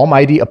of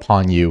Almighty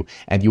upon you,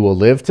 and you will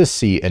live to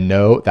see and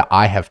know that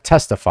I have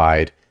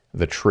testified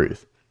the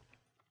truth.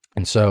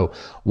 And so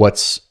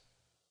what's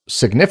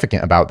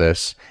significant about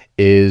this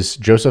is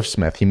Joseph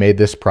Smith. He made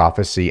this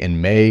prophecy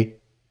in May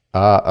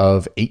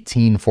of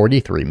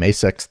 1843, May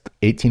 6th,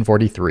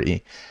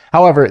 1843.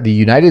 However, the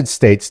United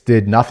States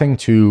did nothing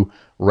to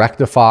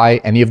rectify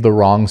any of the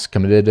wrongs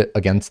committed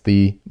against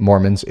the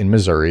Mormons in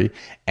Missouri.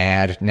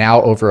 And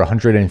now, over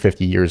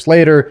 150 years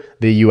later,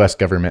 the U.S.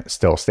 government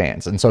still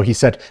stands. And so he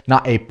said,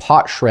 not a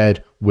pot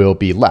shred will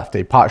be left.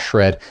 A pot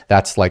shred,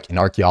 that's like in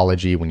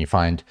archaeology when you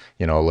find,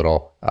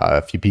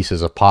 a few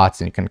pieces of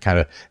pots, and you can kind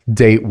of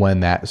date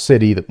when that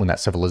city, when that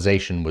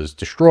civilization was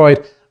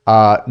destroyed.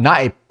 Not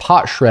a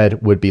pot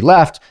shred would be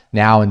left.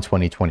 Now in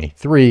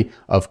 2023,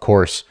 of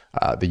course,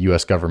 the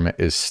U.S. government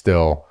is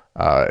still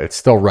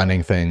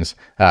running things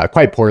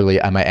quite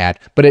poorly, I might add,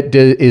 but it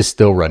is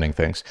still running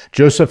things.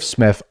 Joseph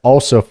Smith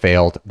also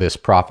failed this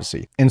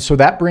prophecy. And so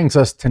that brings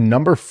us to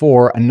number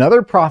 4,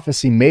 another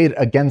prophecy made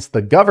against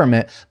the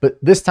government, but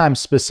this time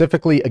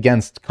specifically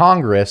against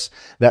Congress,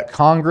 that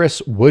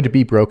Congress would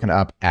be broken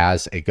up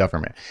as a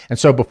government. And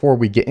so before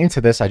we get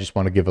into this, I just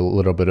want to give a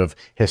little bit of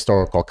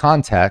historical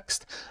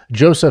context.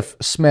 Joseph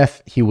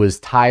Smith, he was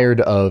tired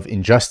of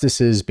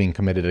injustices being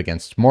committed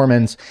against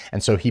Mormons,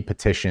 and so he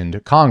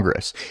petitioned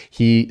Congress.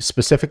 He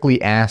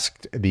specifically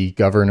asked the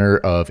governor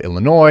of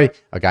Illinois,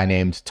 a guy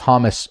named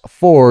Thomas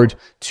Ford,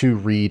 to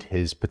read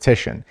his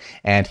petition.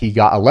 And he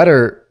got a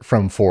letter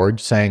from Ford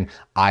saying,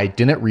 I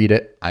didn't read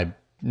it. I'm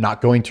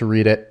not going to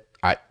read it.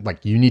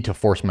 You need to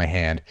force my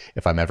hand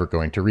if I'm ever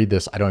going to read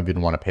this. I don't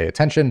even want to pay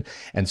attention.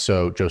 And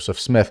so Joseph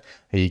Smith,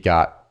 he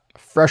got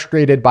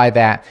frustrated by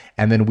that.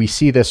 And then we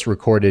see this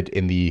recorded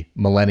in the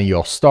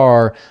Millennial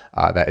Star.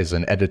 That is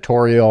an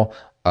editorial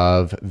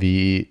of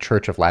the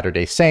Church of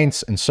Latter-day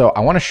Saints. And so I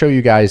want to show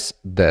you guys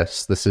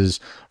this. This is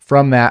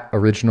from that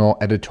original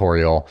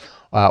editorial.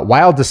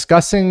 While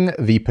discussing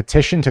the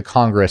petition to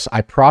Congress,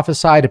 I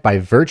prophesied by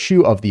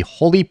virtue of the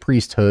holy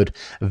priesthood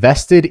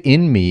vested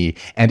in me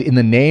and in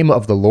the name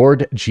of the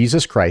Lord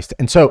Jesus Christ.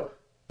 And so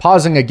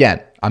pausing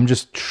again, I'm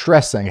just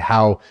stressing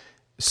how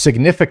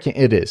significant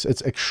it is.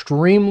 It's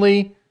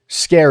extremely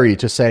scary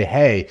to say,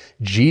 hey,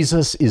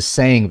 Jesus is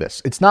saying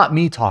this. It's not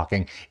me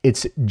talking.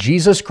 It's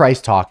Jesus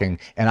Christ talking,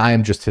 and I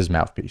am just his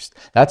mouthpiece.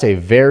 That's a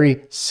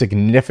very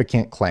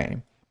significant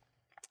claim.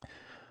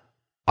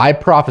 I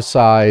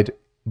prophesied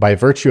by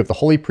virtue of the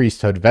holy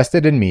priesthood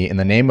vested in me in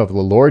the name of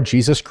the Lord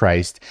Jesus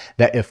Christ,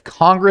 that if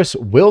Congress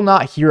will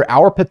not hear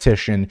our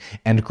petition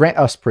and grant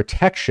us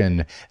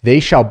protection, they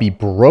shall be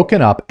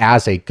broken up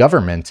as a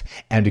government,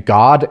 and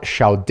God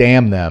shall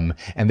damn them,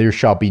 and there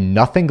shall be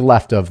nothing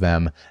left of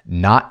them,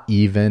 not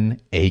even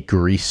a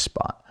grease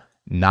spot.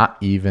 Not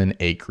even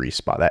a grease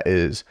spot. That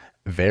is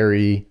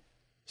very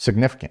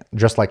significant.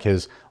 Just like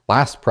his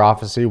last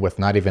prophecy, with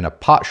not even a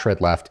pot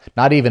shred left,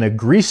 not even a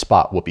grease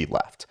spot will be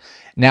left.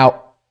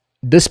 Now,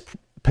 this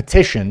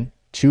petition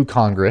to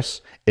Congress,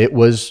 it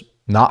was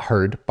not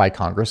heard by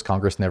Congress.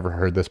 Congress never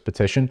heard this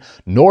petition,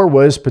 nor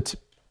was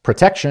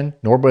protection,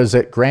 nor was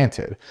it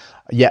granted.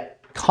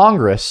 Yet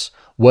Congress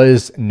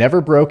was never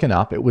broken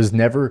up. It was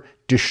never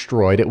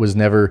destroyed. It was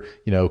never,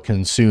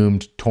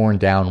 consumed, torn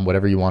down,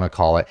 whatever you want to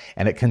call it.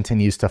 And it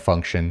continues to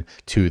function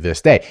to this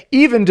day,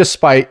 even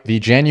despite the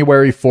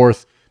January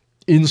 4th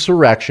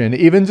insurrection,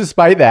 even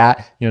despite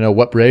that,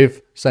 what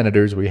brave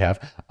senators we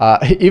have,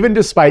 even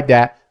despite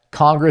that,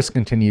 Congress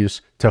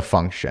continues to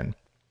function.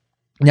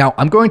 Now,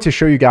 I'm going to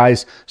show you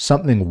guys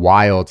something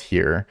wild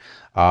here.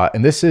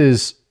 And this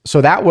is,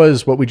 so that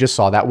was what we just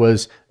saw. That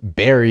was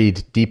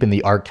buried deep in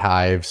the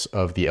archives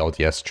of the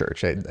LDS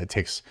Church. It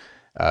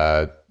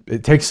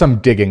takes some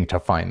digging to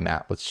find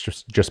that. Let's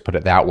just put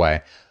it that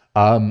way.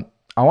 I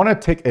want to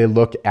take a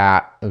look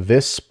at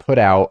this put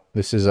out.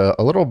 This is a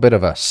little bit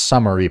of a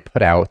summary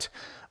put out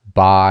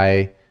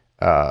by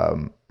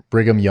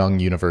Brigham Young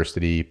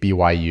University,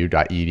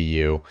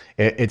 byu.edu.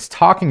 It's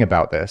talking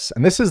about this,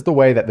 and this is the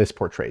way that this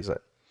portrays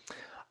it.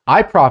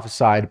 I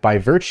prophesied by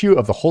virtue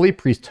of the holy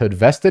priesthood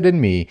vested in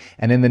me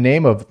and in the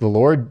name of the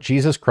Lord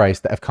Jesus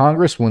Christ that if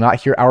Congress will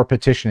not hear our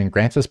petition and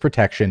grant us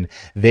protection,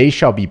 they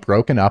shall be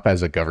broken up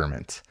as a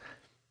government.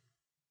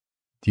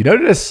 Do you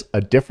notice a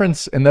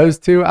difference in those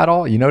two at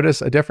all? You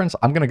notice a difference?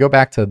 I'm going to go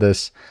back to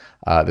this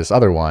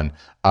other one.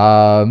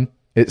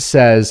 It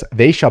says,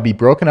 they shall be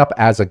broken up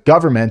as a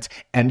government,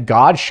 and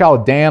God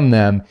shall damn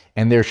them,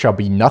 and there shall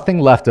be nothing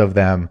left of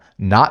them,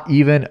 not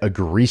even a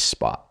grease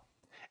spot.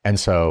 And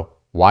so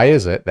why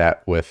is it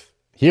that with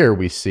here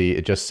we see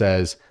it just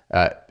says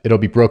it'll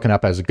be broken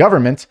up as a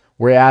government,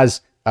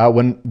 whereas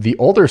when the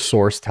older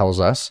source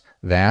tells us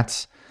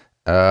that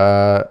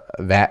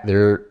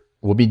there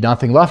will be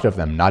nothing left of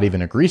them, not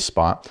even a grease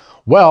spot?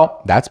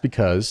 Well, that's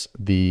because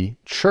the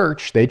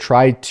church, they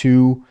tried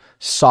to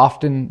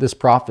soften this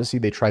prophecy.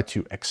 They try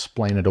to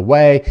explain it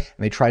away, and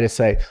they try to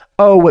say,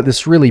 oh, what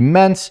this really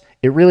meant,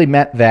 it really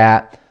meant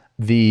that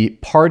the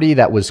party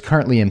that was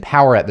currently in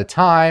power at the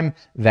time,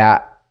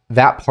 that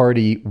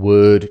party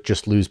would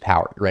just lose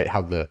power, right?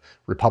 How the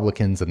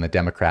Republicans and the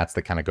Democrats,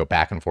 they kind of go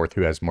back and forth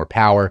who has more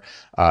power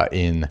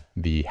in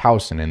the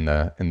House and in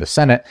the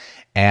Senate,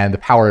 and the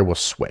power will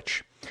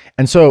switch.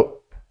 And so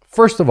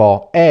First of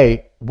all,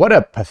 what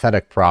a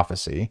pathetic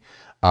prophecy,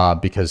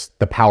 because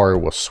the power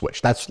will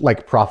switch. That's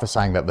like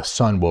prophesying that the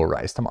sun will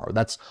rise tomorrow.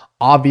 That's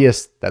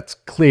obvious. That's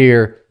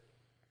clear.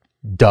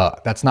 Duh.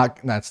 That's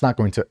not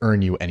going to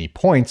earn you any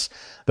points.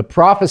 The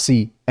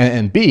prophecy,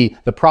 and B,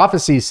 the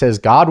prophecy says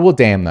God will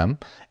damn them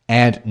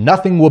and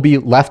nothing will be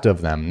left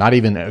of them, not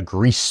even a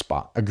grease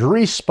spot. A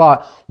grease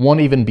spot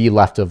won't even be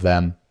left of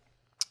them.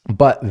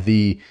 But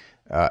the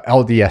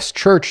LDS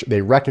Church,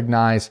 they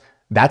recognize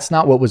that's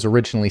not what was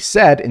originally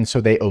said, and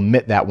so they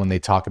omit that when they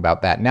talk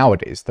about that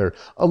nowadays. They're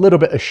a little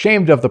bit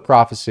ashamed of the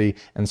prophecy,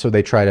 and so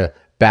they try to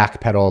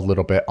backpedal a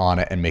little bit on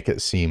it and make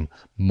it seem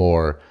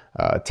more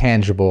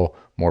tangible,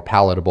 more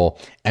palatable.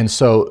 And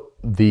so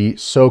the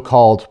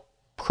so-called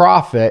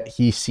prophet,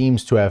 he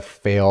seems to have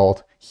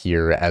failed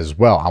here as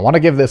well. I want to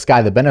give this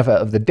guy the benefit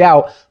of the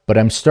doubt, but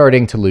I'm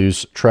starting to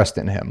lose trust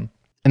in him.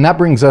 And that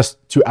brings us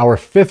to our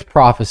fifth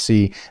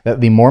prophecy,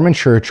 that the Mormon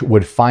Church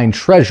would find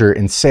treasure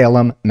in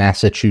Salem,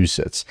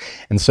 Massachusetts.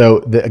 And so,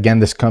 again,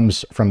 this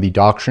comes from the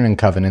Doctrine and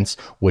Covenants,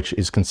 which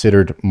is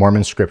considered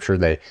Mormon scripture.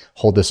 They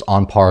hold this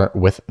on par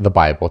with the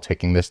Bible,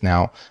 taking this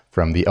now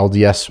from the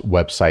LDS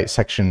website,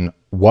 section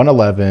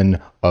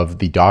 111 of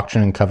the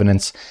Doctrine and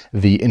Covenants.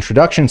 The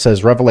introduction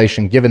says,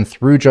 revelation given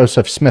through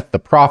Joseph Smith the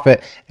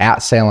prophet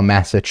at Salem,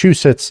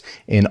 Massachusetts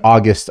in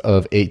August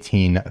of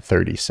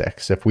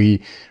 1836. If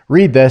we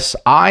read this,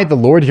 I, the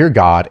Lord your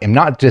God, am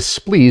not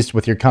displeased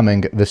with your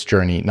coming this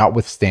journey,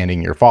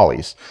 notwithstanding your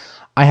follies.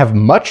 I have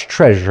much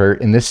treasure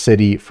in this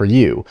city for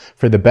you,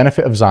 for the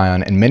benefit of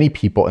Zion, and many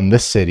people in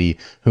this city,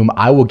 whom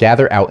I will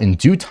gather out in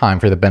due time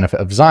for the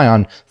benefit of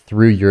Zion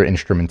through your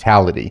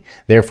instrumentality.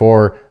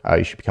 Therefore,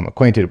 you should become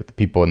acquainted with the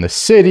people in the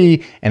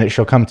city, and it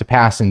shall come to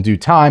pass in due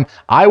time,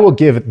 I will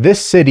give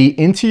this city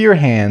into your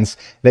hands,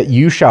 that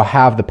you shall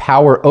have the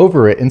power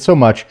over it,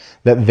 insomuch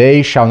that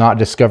they shall not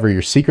discover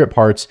your secret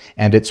parts,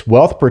 and its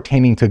wealth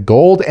pertaining to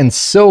gold and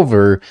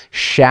silver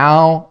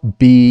shall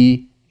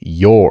be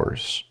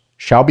yours.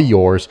 Shall be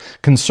yours.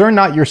 Concern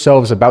not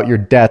yourselves about your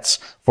debts,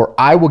 for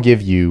I will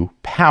give you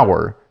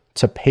power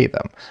to pay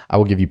them. I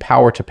will give you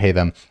power to pay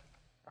them.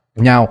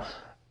 Now,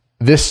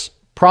 this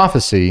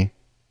prophecy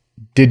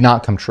did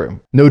not come true.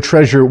 No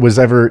treasure was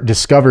ever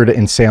discovered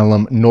in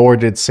Salem, nor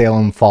did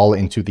Salem fall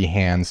into the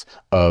hands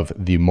of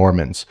the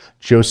Mormons.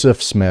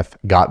 Joseph Smith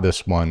got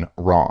this one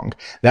wrong.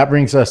 That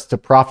brings us to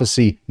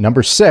prophecy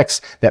number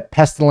 6, that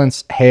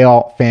pestilence,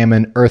 hail,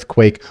 famine,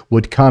 earthquake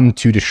would come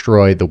to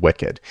destroy the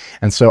wicked.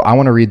 And so I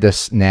want to read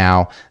this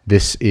now.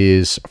 This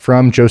is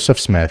from Joseph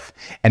Smith.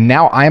 And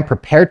now I am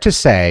prepared to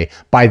say,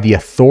 by the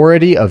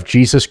authority of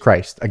Jesus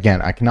Christ.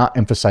 Again, I cannot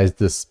emphasize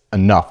this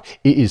enough.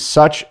 It is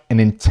such an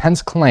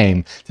intense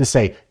claim to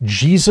say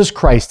Jesus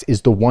Christ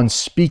is the one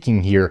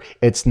speaking here.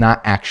 It's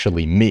not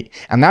actually me.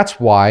 And that's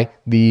why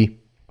the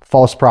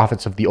false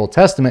prophets of the Old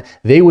Testament,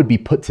 they would be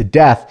put to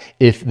death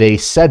if they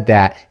said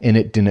that and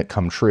it didn't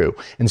come true.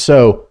 And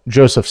so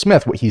Joseph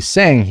Smith, what he's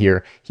saying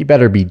here, he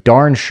better be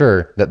darn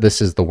sure that this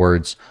is the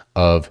words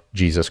of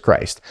Jesus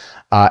Christ.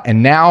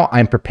 And now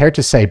I'm prepared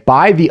to say,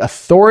 by the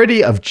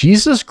authority of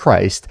Jesus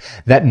Christ,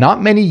 that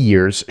not many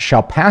years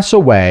shall pass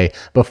away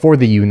before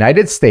the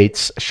United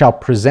States shall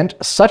present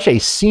such a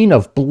scene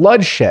of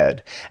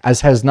bloodshed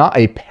as has not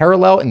a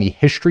parallel in the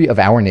history of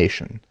our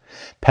nation.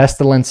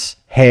 Pestilence,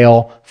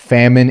 hail,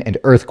 famine, and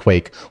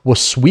earthquake will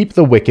sweep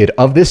the wicked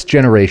of this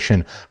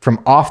generation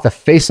from off the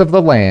face of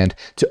the land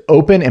to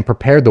open and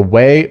prepare the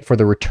way for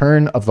the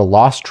return of the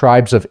lost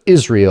tribes of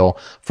Israel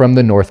from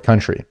the north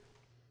country.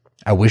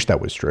 I wish that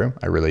was true.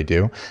 I really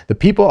do. The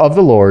people of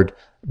the Lord,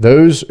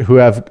 those who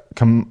have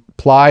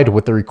complied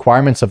with the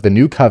requirements of the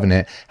new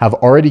covenant, have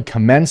already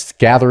commenced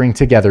gathering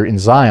together in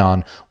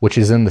Zion, which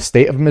is in the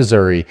state of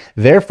Missouri.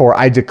 Therefore,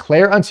 I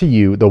declare unto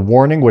you the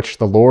warning which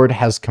the Lord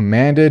has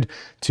commanded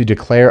to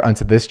declare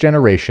unto this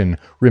generation,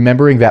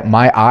 remembering that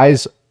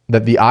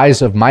the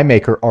eyes of my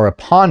Maker are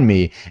upon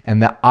me,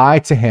 and that I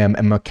to him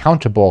am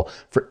accountable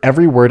for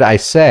every word I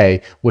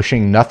say,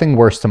 wishing nothing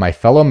worse to my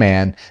fellow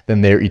man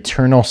than their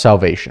eternal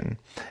salvation.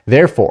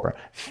 Therefore,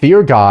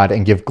 fear God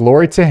and give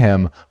glory to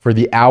him, for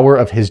the hour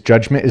of his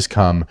judgment is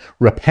come.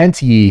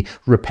 Repent ye,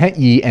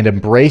 and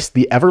embrace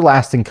the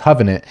everlasting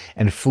covenant,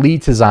 and flee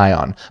to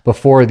Zion,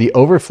 before the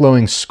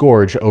overflowing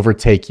scourge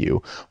overtake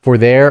you. For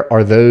there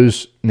are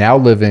those now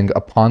living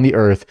upon the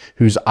earth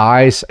whose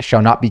eyes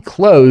shall not be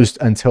closed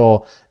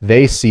until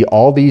they see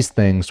all these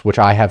things which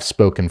I have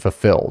spoken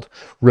fulfilled.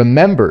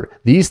 Remember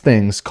these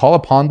things, call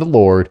upon the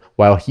Lord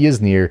while he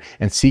is near,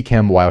 and seek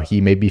him while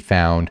he may be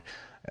found,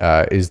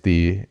 is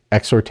the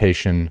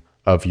exhortation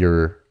of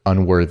your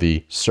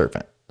unworthy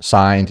servant.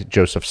 Signed,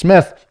 Joseph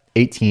Smith,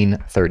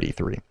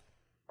 1833.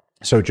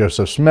 So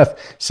Joseph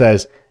Smith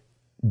says,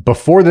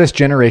 before this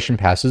generation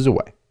passes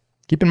away,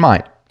 keep in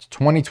mind, it's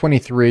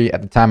 2023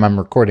 at the time I'm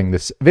recording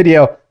this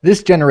video,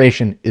 this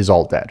generation is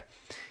all dead.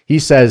 He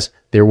says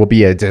there will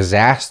be a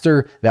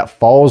disaster that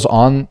falls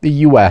on the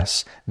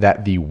U.S.,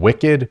 that the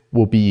wicked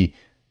will be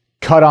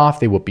cut off,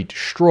 they will be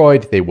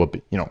destroyed, they will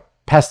be,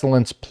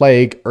 pestilence,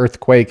 plague,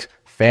 earthquakes,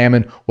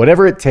 famine,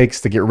 whatever it takes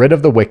to get rid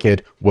of the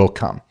wicked will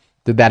come.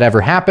 Did that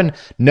ever happen?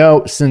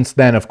 No. Since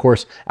then, of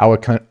course,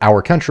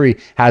 our country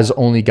has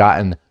only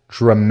gotten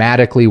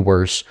dramatically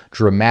worse,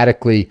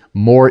 dramatically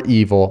more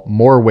evil,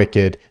 more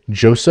wicked.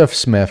 Joseph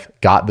Smith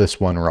got this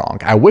one wrong.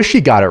 I wish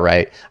he got it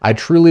right. I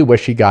truly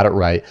wish he got it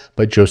right,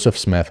 but Joseph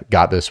Smith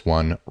got this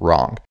one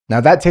wrong. Now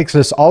that takes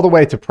us all the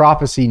way to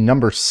prophecy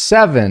number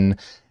 7,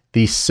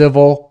 the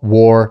Civil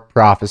War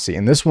prophecy.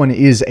 And this one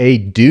is a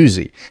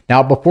doozy.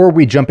 Now, before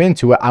we jump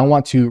into it, I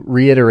want to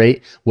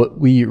reiterate what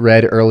we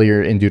read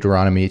earlier in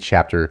Deuteronomy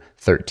chapter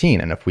 13.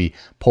 And if we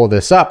pull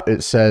this up,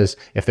 it says,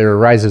 if there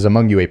arises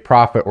among you a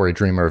prophet or a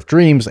dreamer of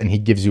dreams, and he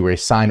gives you a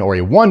sign or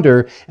a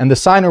wonder, and the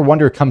sign or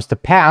wonder comes to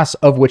pass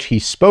of which he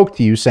spoke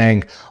to you,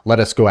 saying, let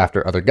us go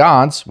after other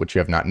gods, which you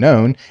have not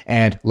known,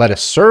 and let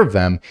us serve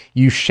them,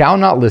 you shall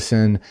not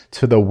listen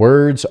to the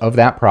words of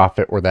that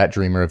prophet or that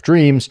dreamer of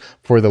dreams,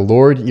 for the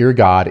Lord your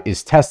God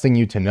is testing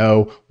you to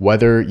know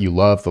whether you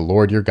love the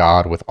Lord your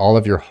God with all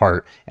of your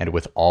heart and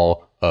with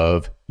all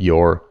of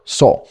your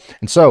soul.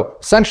 And so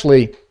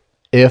essentially,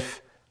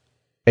 if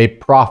a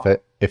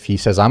prophet, if he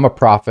says, I'm a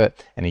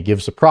prophet, and he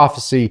gives a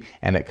prophecy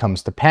and it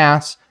comes to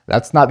pass,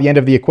 that's not the end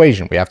of the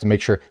equation. We have to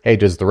make sure, hey,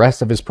 does the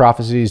rest of his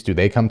prophecies, do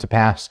they come to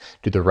pass?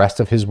 Do the rest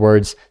of his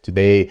words, do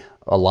they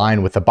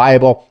align with the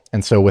Bible?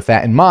 And so with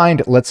that in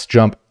mind, let's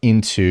jump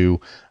into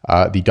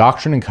the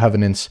Doctrine and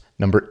Covenants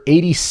number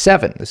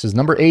 87. This is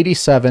number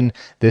 87.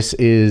 This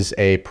is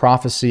a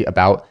prophecy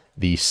about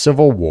the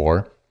Civil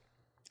War.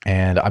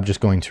 And I'm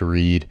just going to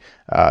read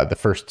the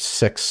first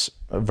 6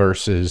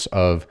 verses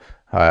of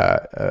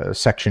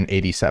section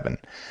 87.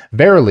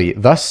 Verily,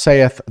 thus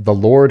saith the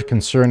Lord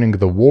concerning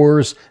the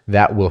wars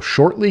that will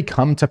shortly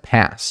come to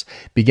pass,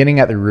 beginning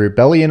at the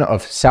rebellion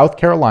of South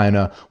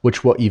Carolina,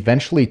 which will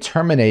eventually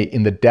terminate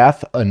in the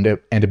death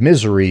and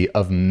misery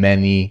of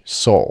many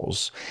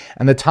souls.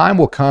 And the time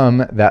will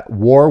come that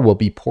war will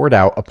be poured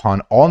out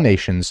upon all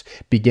nations,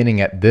 beginning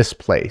at this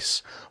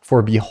place.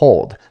 For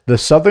behold, the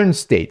southern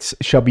states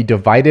shall be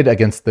divided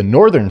against the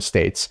northern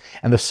states,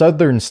 and the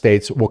southern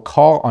states will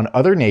call on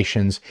other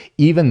nations,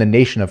 even the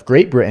nation of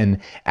Great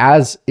Britain,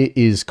 as it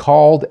is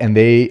called, and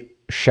they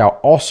shall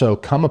also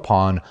come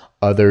upon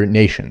other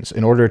nations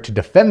in order to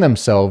defend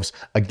themselves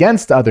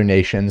against other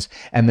nations,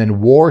 and then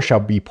war shall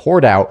be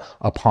poured out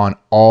upon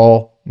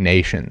all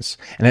nations.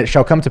 And it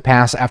shall come to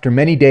pass after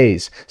many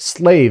days,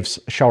 slaves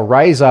shall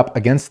rise up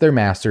against their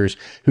masters,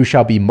 who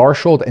shall be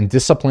marshaled and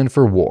disciplined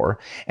for war.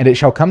 And it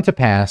shall come to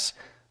pass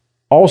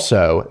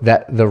also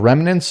that the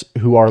remnants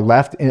who are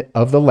left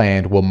of the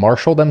land will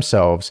marshal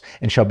themselves,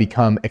 and shall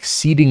become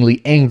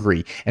exceedingly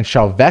angry, and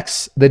shall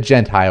vex the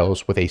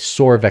Gentiles with a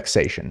sore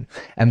vexation.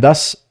 And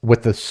thus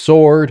with the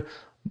sword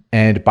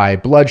and by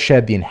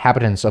bloodshed the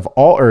inhabitants of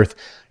all earth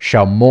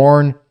shall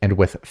mourn, and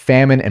with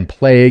famine and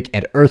plague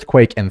and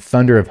earthquake and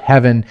thunder of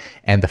heaven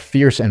and the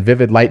fierce and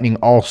vivid lightning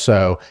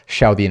also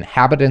shall the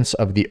inhabitants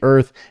of the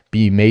earth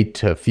be made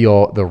to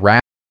feel the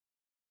wrath